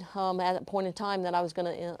decided at a point in time that I was going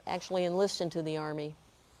to actually enlist into the Army.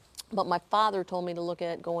 But my father told me to look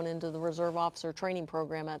at going into the Reserve Officer Training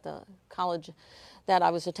Program at the college that I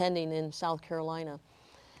was attending in South Carolina.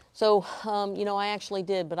 So, I actually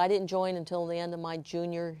did, but I didn't join until the end of my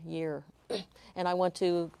junior year. And I went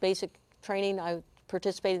to basic training. I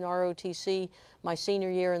participated in ROTC my senior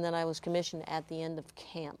year, and then I was commissioned at the end of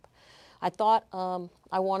camp. I thought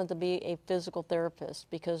I wanted to be a physical therapist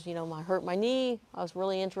because, I hurt my knee. I was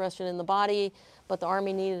really interested in the body, but the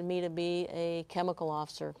Army needed me to be a chemical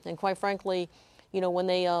officer. And quite frankly, when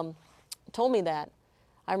they told me that,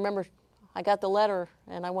 I remember I got the letter,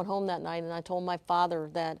 and I went home that night, and I told my father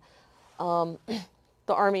that the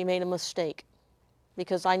Army made a mistake.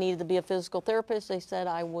 Because I needed to be a physical therapist, they said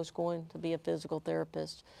I was going to be a physical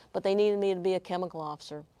therapist, but they needed me to be a chemical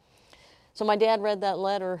officer. So my dad read that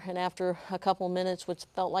letter, and after a couple of minutes, which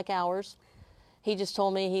felt like hours, he just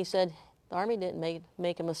told me, he said, the Army didn't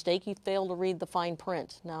make a mistake, you failed to read the fine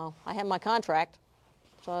print. Now, I had my contract,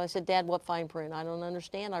 so I said, Dad, what fine print? I don't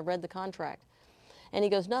understand, I read the contract. And he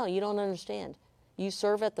goes, no, you don't understand. You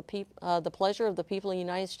serve at the pleasure of the people of the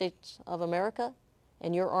United States of America,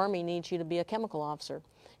 and your Army needs you to be a chemical officer.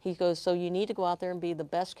 He goes, so you need to go out there and be the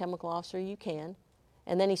best chemical officer you can.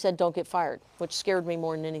 And then he said, don't get fired, which scared me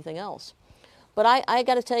more than anything else. But I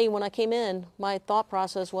got to tell you, when I came in, my thought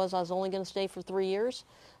process was I was only going to stay for 3 years.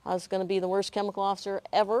 I was going to be the worst chemical officer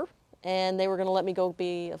ever, and they were going to let me go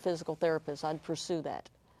be a physical therapist. I'd pursue that.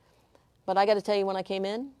 But I got to tell you, when I came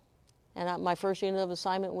in, and my first unit of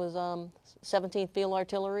assignment was 17th Field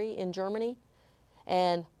Artillery in Germany,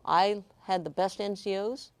 and I had the best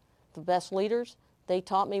NCOs, the best leaders. They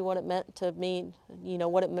taught me what it meant to me,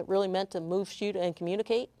 what it really meant to move, shoot, and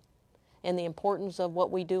communicate, and the importance of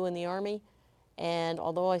what we do in the Army. And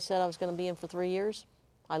although I said I was going to be in for 3 years,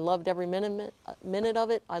 I loved every minute of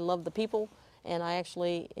it. I loved the people, and I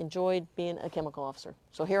actually enjoyed being a chemical officer.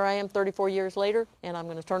 So here I am 34 years later, and I'm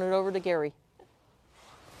going to turn it over to Gary.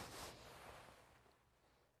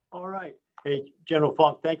 All right. Hey, General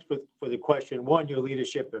Funk, thanks for the question. One, your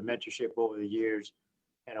leadership and mentorship over the years,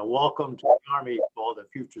 and a welcome to the Army for all the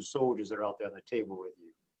future soldiers that are out there on the table with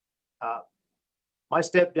you. My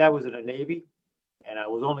stepdad was in the Navy, and I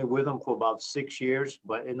was only with him for about 6 years,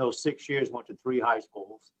 but in those 6 years, went to 3 high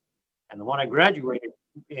schools. And the one I graduated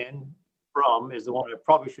from is the one I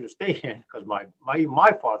probably should have stayed in, because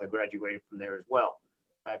my father graduated from there as well,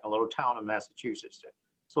 back in a little town in Massachusetts.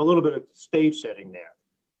 So a little bit of stage setting there.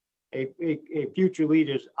 A future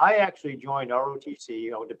leaders, I actually joined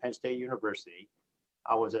ROTC. I went to Penn State University.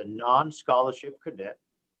 I was a non-scholarship cadet.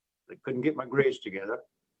 I couldn't get my grades together.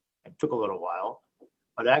 It took a little while,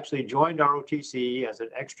 but I actually joined ROTC as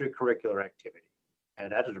an extracurricular activity. And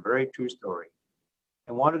that is a very true story.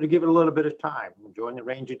 And wanted to give it a little bit of time. Joined the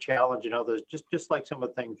Ranger Challenge and others, just like some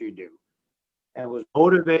of the things you do. And was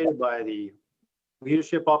motivated by the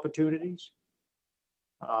leadership opportunities,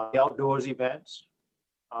 the outdoors events,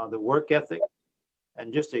 the work ethic,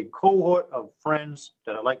 and just a cohort of friends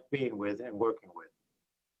that I like being with and working with.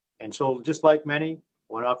 And so, just like many,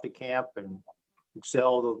 went off to camp and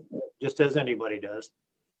excelled just as anybody does,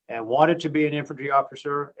 and wanted to be an infantry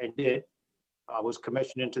officer and did. Was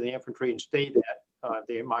commissioned into the infantry and stayed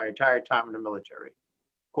at my entire time in the military.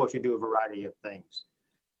 Of course, you do a variety of things.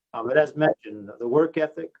 But as mentioned, the work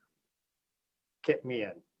ethic kept me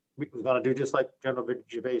in. We was going to do just like General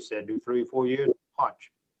Gervais said, do 3 or 4 years,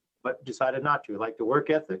 punch, but decided not to. Like the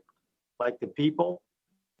work ethic, like the people.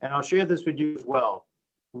 And I'll share this with you as well.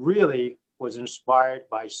 Really was inspired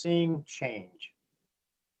by seeing change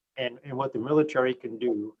and what the military can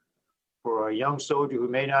do for a young soldier who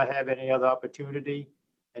may not have any other opportunity,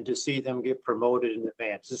 and to see them get promoted in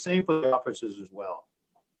advance. The same for the officers as well.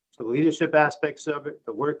 So the leadership aspects of it,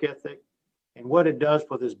 the work ethic, and what it does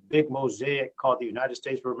for this big mosaic called the United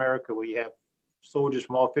States of America, where you have soldiers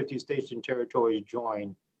from all 50 states and territories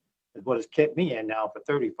join, is what has kept me in now for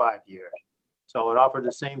 35 years. So I would offer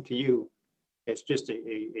the same to you. It's just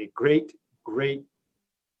a great, great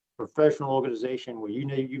professional organization where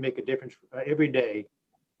you make a difference every day,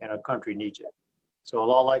 and our country needs it. So a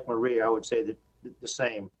lot like Maria, I would say that the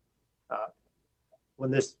same.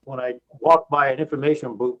 When I walked by an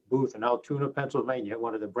information booth in Altoona, Pennsylvania,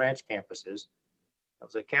 one of the branch campuses, I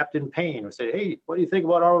was a Captain Payne who said, "Hey, what do you think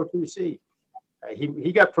about ROTC?"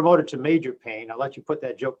 He got promoted to Major Payne. I'll let you put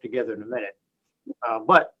that joke together in a minute.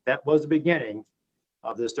 But that was the beginning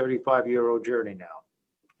of this 35-year-old journey now,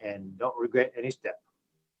 and don't regret any step.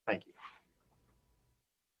 Thank you.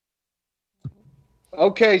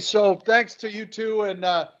 Okay, so thanks to you two, and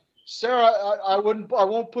Sarah, I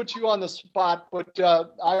won't put you on the spot, but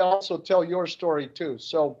I also tell your story too.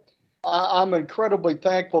 So I'm incredibly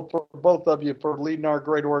thankful for both of you for leading our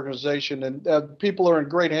great organization, and people are in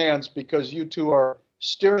great hands because you two are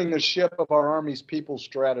steering the ship of our Army's people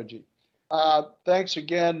strategy. Thanks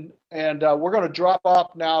again, and we're going to drop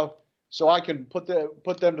off now so I can put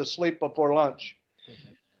them to sleep before lunch.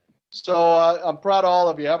 So I'm proud of all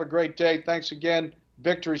of you. Have a great day. Thanks again.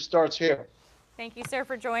 Victory starts here. Thank you, sir,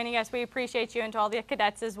 for joining us. We appreciate you, and to all the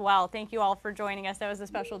cadets as well. Thank you all for joining us. That was a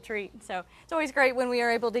special treat. So it's always great when we are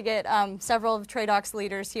able to get several of TRADOC's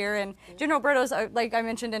leaders here. And General Brito's, like I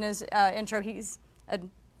mentioned in his intro, he's a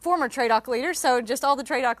former TRADOC leader, so just all the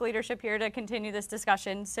TRADOC leadership here to continue this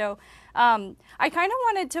discussion. So I kind of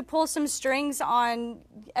wanted to pull some strings on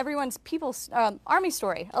everyone's people's Army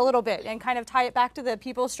story a little bit and kind of tie it back to the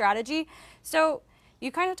people strategy. So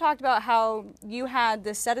you kind of talked about how you had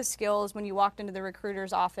this set of skills when you walked into the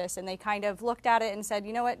recruiter's office, and they kind of looked at it and said,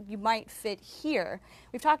 you know what, you might fit here.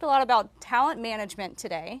 We've talked a lot about talent management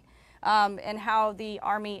today, and how the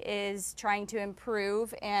Army is trying to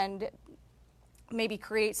improve and maybe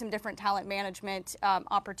create some different talent management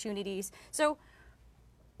opportunities. So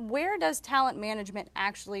where does talent management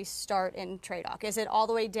actually start in TRADOC? Is it all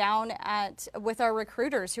the way down with our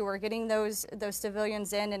recruiters who are getting those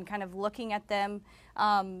civilians in and kind of looking at them?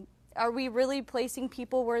 Are we really placing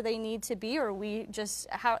people where they need to be, or are we just,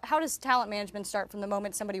 how does talent management start from the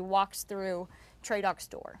moment somebody walks through TRADOC's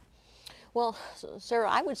door? Well, Sarah,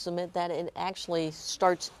 I would submit that it actually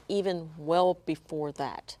starts even well before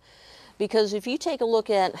that. Because if you take a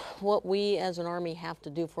look at what we as an Army have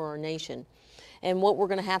to do for our nation and what we're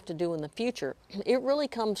going to have to do in the future, it really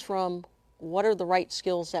comes from what are the right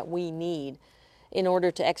skills that we need in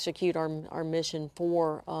order to execute our mission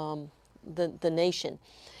for the nation.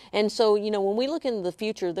 And so, when we look into the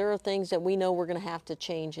future, there are things that we know we're going to have to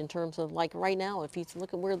change in terms of, like right now, if you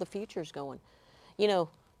look at where the future is going,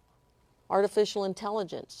 artificial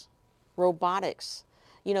intelligence, robotics,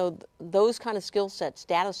 those kind of skill sets,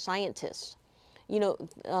 data scientists,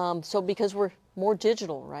 so because we're more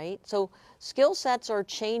digital, right? So skill sets are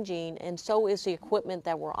changing, and so is the equipment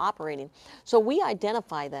that we're operating. So we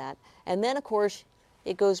identify that, and then of course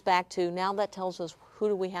it goes back to, now that tells us who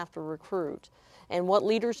do we have to recruit, and what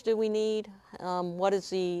leaders do we need, what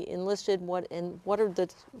is the enlisted, what are the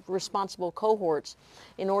responsible cohorts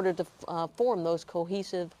in order to form those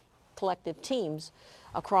cohesive collective teams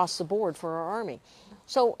across the board for our Army.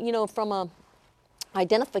 So, from a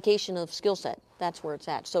identification of skill set, that's where it's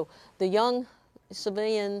at. So the young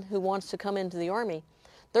civilian who wants to come into the Army,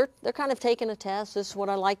 they're kind of taking a test. This is what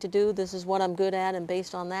I like to do. This is what I'm good at. And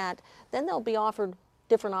based on that, then they'll be offered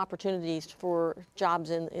different opportunities for jobs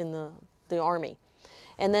in the Army.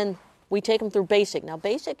 And then we take them through basic. Now,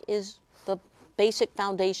 basic is the basic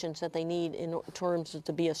foundations that they need in terms of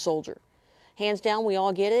to be a soldier. Hands down, we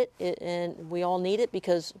all get it, and we all need it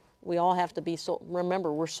because we all have to be,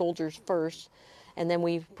 remember, we're soldiers first, and then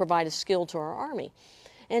we provide a skill to our Army.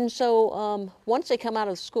 And so once they come out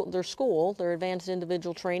of school, their advanced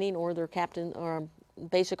individual training or their captain or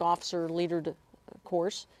basic officer leader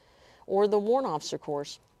course or the warrant officer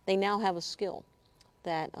course, they now have a skill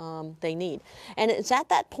that they need. And it's at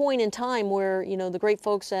that point in time where, the great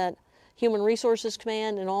folks at Human Resources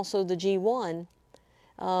Command and also the G1,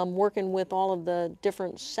 working with all of the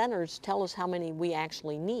different centers, tell us how many we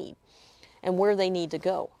actually need and where they need to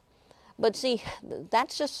go. But see,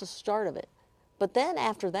 that's just the start of it. But then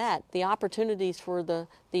after that, the opportunities for the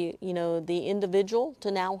individual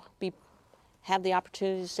to now have the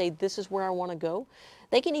opportunity to say, this is where I want to go.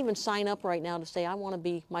 They can even sign up right now to say, I want to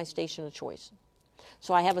be my station of choice.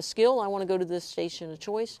 So I have a skill, I want to go to this station of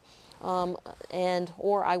choice,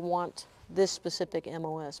 or I want this specific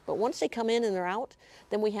MOS. But once they come in and they're out,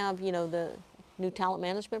 then we have, the new talent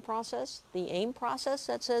management process, the AIM process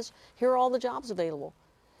that says, here are all the jobs available.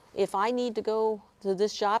 If I need to go to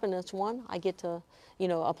this job and it's one, I get to,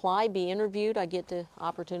 apply, be interviewed, I get the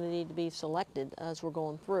opportunity to be selected as we're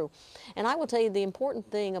going through. And I will tell you, the important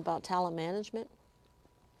thing about talent management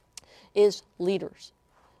is leaders.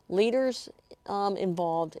 Leaders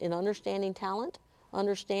involved in understanding talent,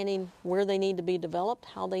 understanding where they need to be developed,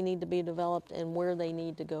 how they need to be developed, and where they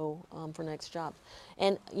need to go for next jobs.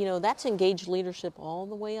 And, that's engaged leadership all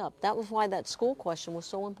the way up. That was why that school question was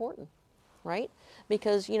so important, right?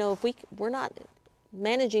 Because, if we're not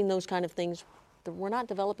managing those kind of things, we're not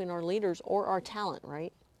developing our leaders or our talent,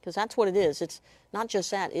 right? Because that's what it is. It's not just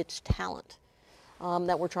that, it's talent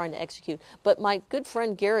that we're trying to execute. But my good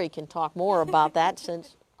friend Gary can talk more about that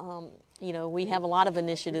since, we have a lot of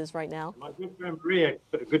initiatives right now. My good friend Maria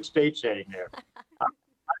put a good stage setting there.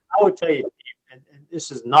 I would tell you, and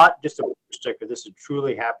this is not just a sticker, this is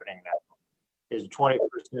truly happening now, is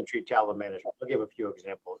 21st century talent management. I'll give a few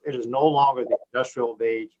examples. It is no longer the industrial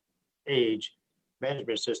age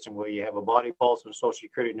management system where you have a body pulse and a social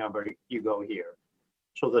security number, you go here.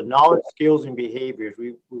 So the knowledge, skills, and behaviors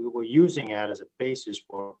we were using that as a basis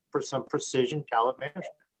for some precision talent management.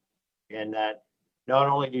 And that not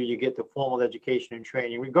only do you get the formal education and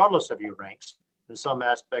training, regardless of your ranks, in some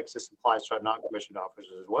aspects this applies to our non-commissioned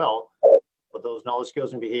officers as well, but those knowledge,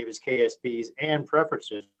 skills, and behaviors, KSBs, and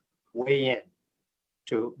preferences weigh in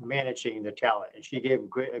to managing the talent. And she gave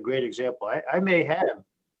a great example. I may have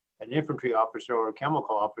an infantry officer or a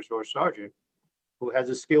chemical officer or sergeant who has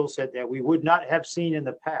a skill set that we would not have seen in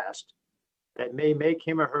the past that may make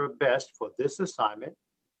him or her best for this assignment,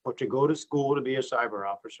 or to go to school to be a cyber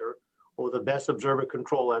officer, or the best observer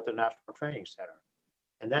control at the National Training Center.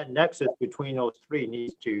 And that nexus between those three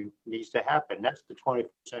needs to happen. That's the 21st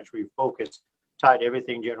century focus tied to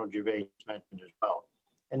everything General Gervais mentioned as well.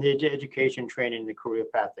 And the education, training, the career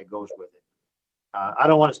path that goes with it. I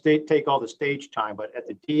don't want to take all the stage time, but at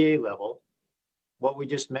the DA level, what we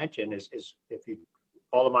just mentioned is if you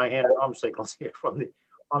follow my hand and arm signals here from the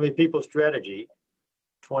Army People Strategy,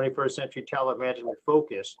 21st century talent management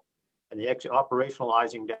focus, and the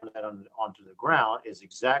operationalizing down that onto the ground is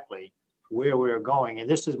exactly where we're going. And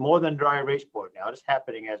this is more than dry erase board now. It's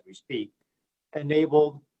happening as we speak,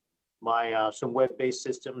 enabled by some web-based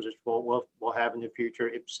systems that we'll have in the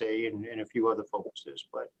future, IPSE and a few other focuses.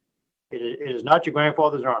 But it is not your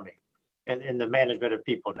grandfather's Army and in the management of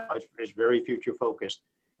people now. It's very future focused.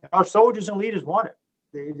 Our soldiers and leaders want it.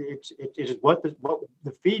 It is what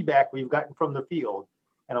the feedback we've gotten from the field,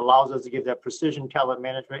 and allows us to give that precision talent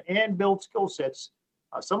management and build skill sets,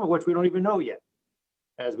 some of which we don't even know yet,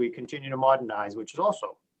 as we continue to modernize, which is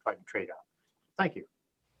also trying to trade off. Thank you.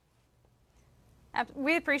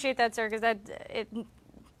 We appreciate that, sir, because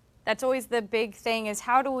that's always the big thing, is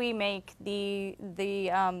how do we make the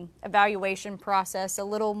evaluation process a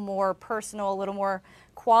little more personal, a little more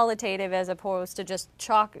qualitative, as opposed to just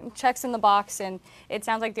checks in the box. And it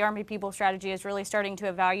sounds like the Army People Strategy is really starting to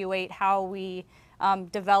evaluate how we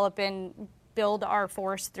develop and build our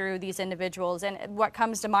force through these individuals. And what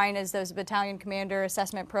comes to mind is those battalion commander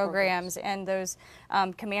assessment programs, and those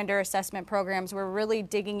commander assessment programs. We're really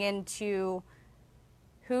digging into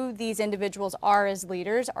who these individuals are as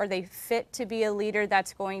leaders. Are they fit to be a leader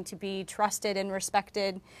that's going to be trusted and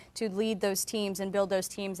respected to lead those teams and build those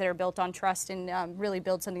teams that are built on trust, and really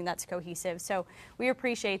build something that's cohesive? So we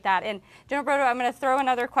appreciate that. And General Brodo, I'm going to throw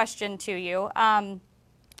another question to you.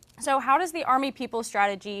 So how does the Army People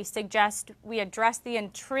Strategy suggest we address the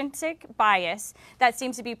intrinsic bias that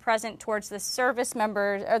seems to be present towards the service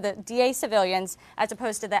members, or the DA civilians, as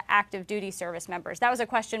opposed to the active duty service members? That was a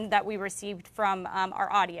question that we received from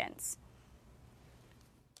our audience.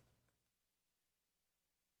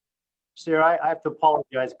 Sarah, I have to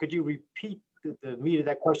apologize. Could you repeat the meat of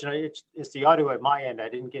that question? It's the audio at my end. I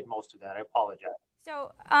didn't get most of that. I apologize.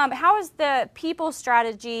 So how is the People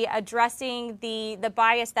Strategy addressing the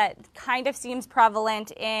bias that kind of seems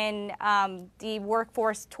prevalent in the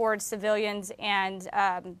workforce towards civilians and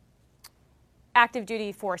active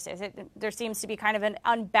duty forces? There seems to be kind of an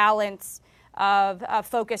unbalance of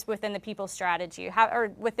focus within the People Strategy,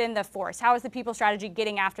 or within the force. How is the People Strategy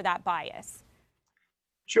getting after that bias?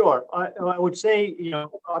 Sure. I would say,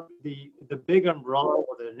 the big umbrella,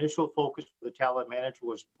 or the initial focus for the talent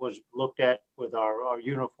management was looked at with our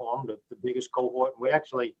uniform, the biggest cohort. We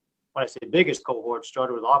actually, when I say biggest cohort,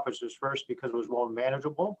 started with officers first because it was more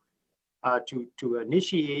manageable to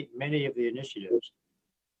initiate many of the initiatives.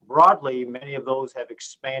 Broadly, many of those have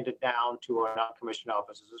expanded down to our non-commissioned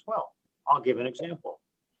officers as well. I'll give an example.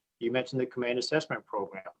 You mentioned the command assessment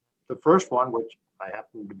program. The first one, which I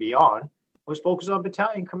happen to be on, was focused on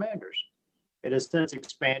battalion commanders. It has since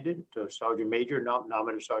expanded to sergeant major,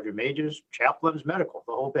 nominated sergeant majors, chaplains, medical,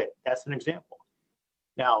 the whole bit. That's an example.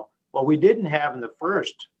 Now, what we didn't have in the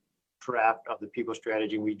first draft of the People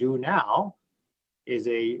Strategy, we do now, is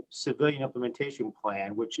a civilian implementation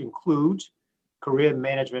plan, which includes career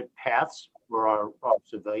management paths for our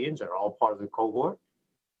civilians that are all part of the cohort,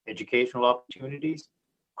 educational opportunities,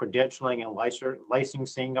 credentialing and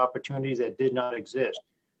licensing opportunities that did not exist.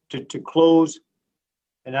 To close,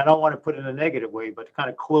 and I don't want to put it in a negative way, but to kind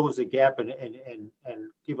of close the gap and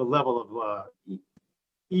give a level of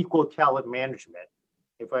equal talent management,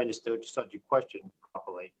 if I understood your question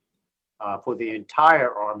properly, for the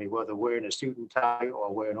entire Army, whether we're in a suit and tie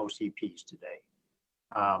or we're in OCPs today.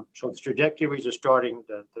 So the trajectories are starting,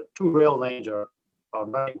 the two rail lanes are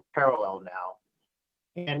running parallel now.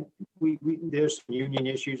 And there's some union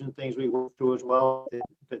issues and things we work through as well.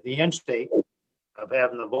 The end state of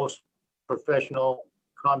having the most professional,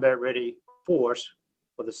 combat-ready force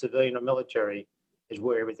for the civilian or military is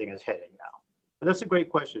where everything is heading now. But that's a great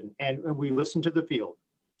question, and we listen to the field.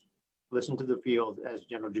 Listen to the field, as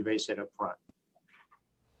General Gervais said up front.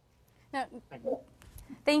 Now,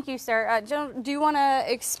 thank you, sir. General, do you want to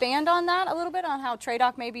expand on that a little bit, on how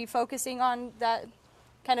TRADOC may be focusing on that,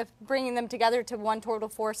 kind of bringing them together to one total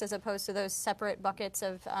force as opposed to those separate buckets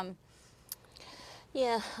of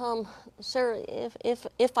Yeah, Sarah,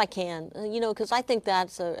 if I can, because I think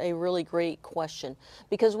that's a really great question,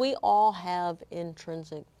 because we all have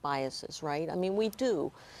intrinsic biases, right? I mean, we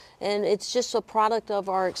do, and it's just a product of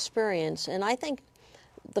our experience. And I think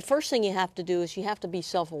the first thing you have to do is you have to be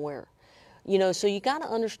self-aware, so you got to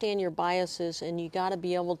understand your biases, and you got to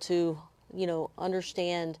be able to,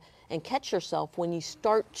 understand and catch yourself when you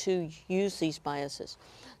start to use these biases.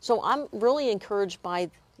 So I'm really encouraged by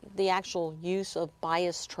the actual use of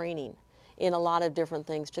bias training in a lot of different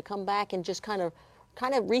things, to come back and just kind of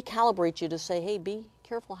recalibrate you to say, hey, be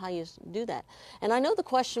careful how you do that. And I know the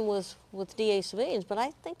question was with DA civilians, but I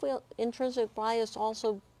think intrinsic bias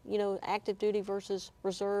also, active duty versus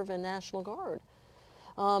reserve and National Guard,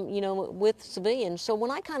 with civilians. So when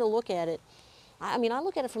I kind of look at it, I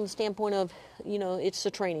look at it from the standpoint of, it's the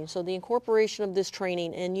training. So the incorporation of this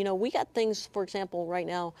training, and, we got things, for example, right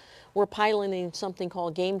now, we're piloting something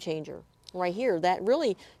called Game Changer right here that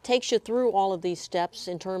really takes you through all of these steps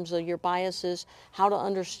in terms of your biases, how to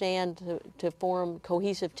understand to form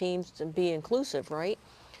cohesive teams and be inclusive, right,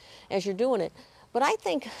 as you're doing it. But I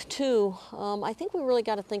think too, I think we really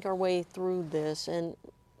got to think our way through this, and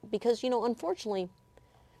because unfortunately,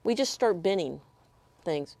 we just start binning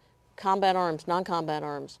things: combat arms, non-combat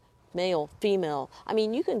arms, male, female. I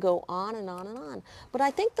mean, you can go on and on and on. But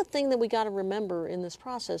I think the thing that we got to remember in this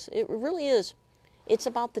process, it really is, it's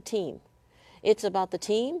about the team. It's about the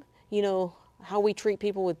team. How we treat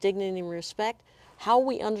people with dignity and respect, how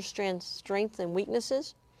we understand strengths and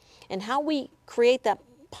weaknesses, and how we create that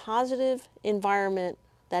positive environment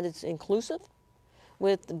that is inclusive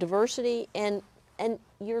with diversity, and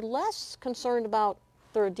you're less concerned about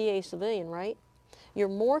they're a DA civilian, right? You're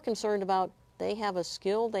more concerned about they have a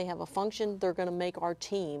skill, they have a function, they're going to make our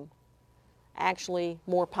team actually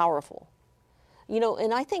more powerful.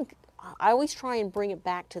 And I think I always try and bring it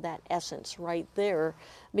back to that essence right there,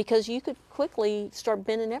 because you could quickly start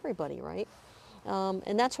bending everybody, right?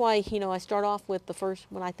 And that's why, I start off with the first,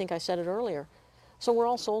 when I think I said it earlier. So we're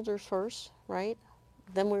all soldiers first, right?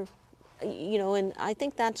 Then we're, and I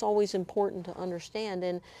think that's always important to understand.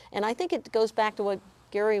 And I think it goes back to what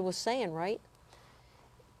Gary was saying, right?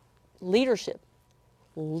 Leadership.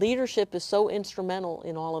 Leadership is so instrumental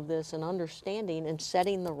in all of this, and understanding and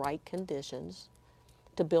setting the right conditions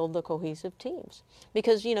to build the cohesive teams.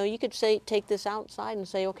 Because, you could take this outside and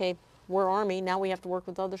say, okay, we're Army, now we have to work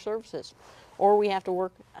with other services. Or we have to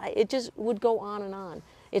work, it just would go on and on.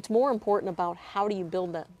 It's more important about how do you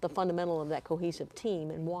build the fundamental of that cohesive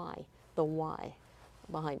team, and why, the why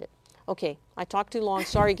behind it. Okay, I talked too long.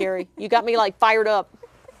 Sorry, Gary. You got me fired up.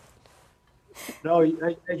 No,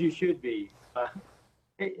 as you should be.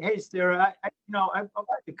 Hey, Sarah, I'd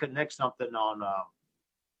like to connect something on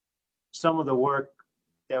some of the work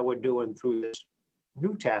that we're doing through this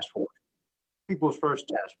new task force, People's First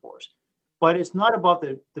Task Force. But it's not about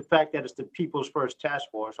the fact that it's the People's First Task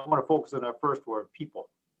Force. I want to focus on our first word, people,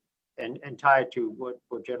 and tie it to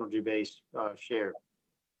what General Gervais shared.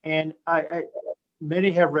 And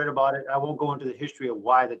many have read about it. I won't go into the history of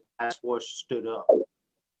why the task force stood up.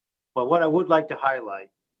 But what I would like to highlight,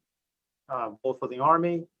 both for the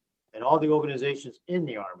Army and all the organizations in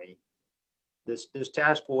the Army, this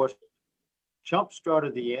task force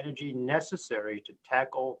jump-started the energy necessary to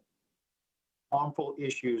tackle harmful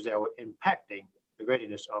issues that were impacting the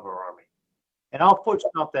readiness of our Army. And I'll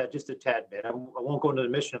footnote that just a tad bit. I won't go into the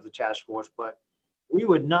mission of the task force, but we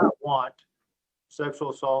would not want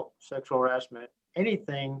sexual assault, sexual harassment,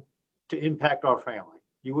 anything to impact our family.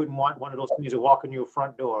 You wouldn't want one of those things to walk in your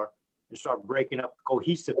front door and start breaking up the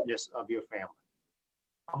cohesiveness of your family.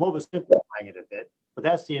 I'm oversimplifying it a bit, but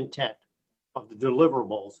that's the intent of the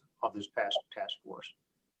deliverables of this past task force.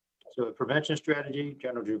 So a prevention strategy,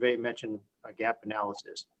 General Gervais mentioned a gap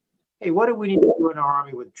analysis. Hey, what do we need to do in our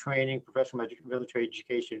Army with training, professional military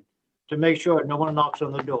education, to make sure no one knocks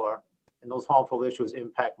on the door and those harmful issues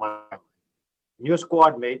impact my family? And your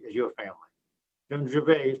squad mate is your family. General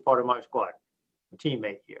Gervais is part of my squad, a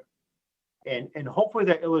teammate here. And hopefully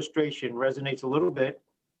that illustration resonates a little bit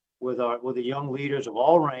with the young leaders of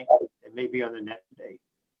all ranks that may be on the net today.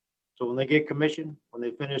 So when they get commissioned, when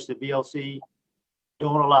they finish the BLC,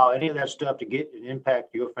 don't allow any of that stuff to get and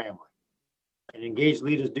impact your family. And engaged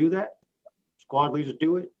leaders do that. Squad leaders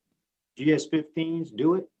do it. GS-15s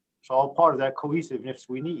do it. It's all part of that cohesiveness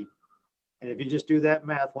we need. And if you just do that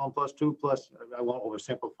math, 1 + 2 +, I won't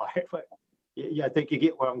oversimplify it, but yeah, I think you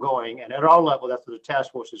get where I'm going. And at our level, that's what the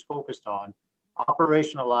task force is focused on,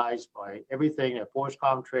 operationalized by everything that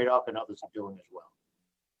FORSCOM, TRADOC, and others are doing as well.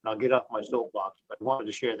 And I'll get off my soapbox, but I wanted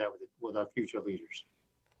to share that with our future leaders.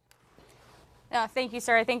 Thank you,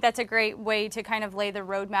 sir. I think that's a great way to kind of lay the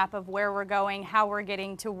roadmap of where we're going, how we're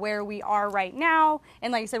getting to where we are right now,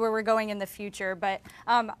 and like I said, where we're going in the future. But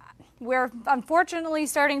we're unfortunately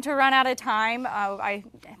starting to run out of time. I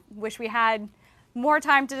wish we had more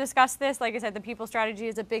time to discuss this. Like I said, the people strategy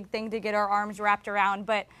is a big thing to get our arms wrapped around.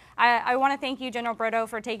 But I want to thank you, General Brito,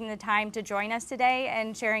 for taking the time to join us today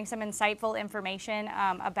and sharing some insightful information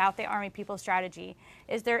about the Army People Strategy.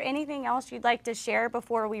 Is there anything else you'd like to share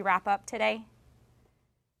before we wrap up today?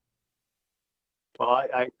 Well,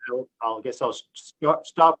 I guess I'll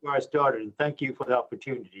stop where I started, and thank you for the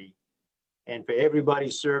opportunity. And for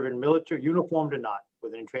everybody serving military, uniformed or not,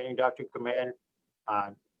 within Training Doctrine Command,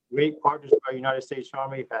 great partners with our United States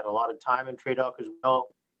Army. We've had a lot of time in TRADOC as well.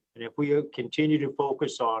 And if we continue to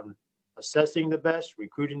focus on assessing the best,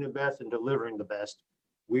 recruiting the best, and delivering the best,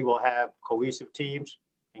 we will have cohesive teams,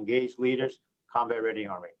 engaged leaders, combat-ready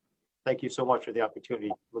Army. Thank you so much for the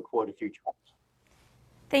opportunity. Look forward to future ones.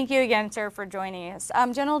 Thank you again, sir, for joining us.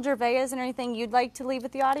 General Gervais, is there anything you'd like to leave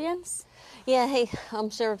with the audience? Yeah, hey,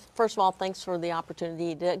 Sarah, first of all, thanks for the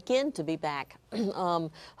opportunity to be back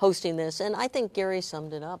hosting this. And I think Gary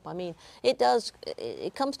summed it up. I mean,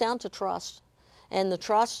 it comes down to trust. And the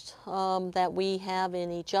trust that we have in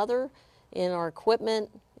each other, in our equipment,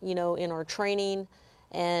 in our training,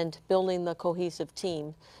 and building the cohesive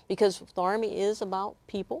team. Because the Army is about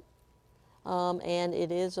people. And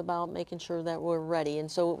it is about making sure that we're ready. And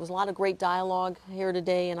so it was a lot of great dialogue here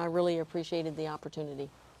today, and I really appreciated the opportunity.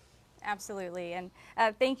 Absolutely. And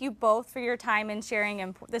thank you both for your time and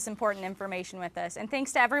sharing this important information with us. And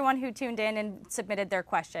thanks to everyone who tuned in and submitted their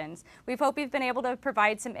questions. We hope you've been able to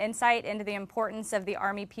provide some insight into the importance of the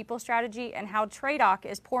Army People Strategy and how TRADOC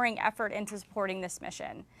is pouring effort into supporting this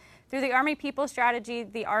mission. Through the Army People Strategy,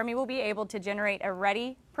 the Army will be able to generate a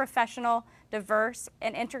ready, professional, diverse,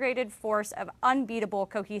 and integrated force of unbeatable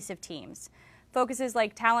cohesive teams. Focuses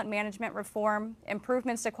like talent management reform,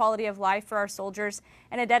 improvements to quality of life for our soldiers,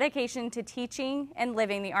 and a dedication to teaching and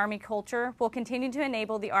living the Army culture will continue to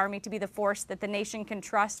enable the Army to be the force that the nation can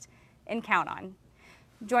trust and count on.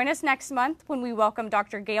 Join us next month when we welcome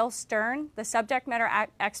Dr. Gail Stern, the subject matter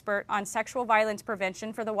expert on sexual violence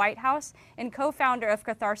prevention for the White House and co-founder of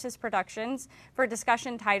Catharsis Productions, for a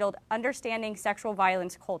discussion titled Understanding Sexual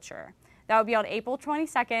Violence Culture. That will be on April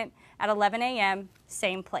 22nd at 11 a.m.,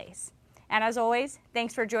 same place. And as always,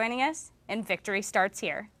 thanks for joining us, and victory starts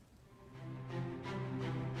here.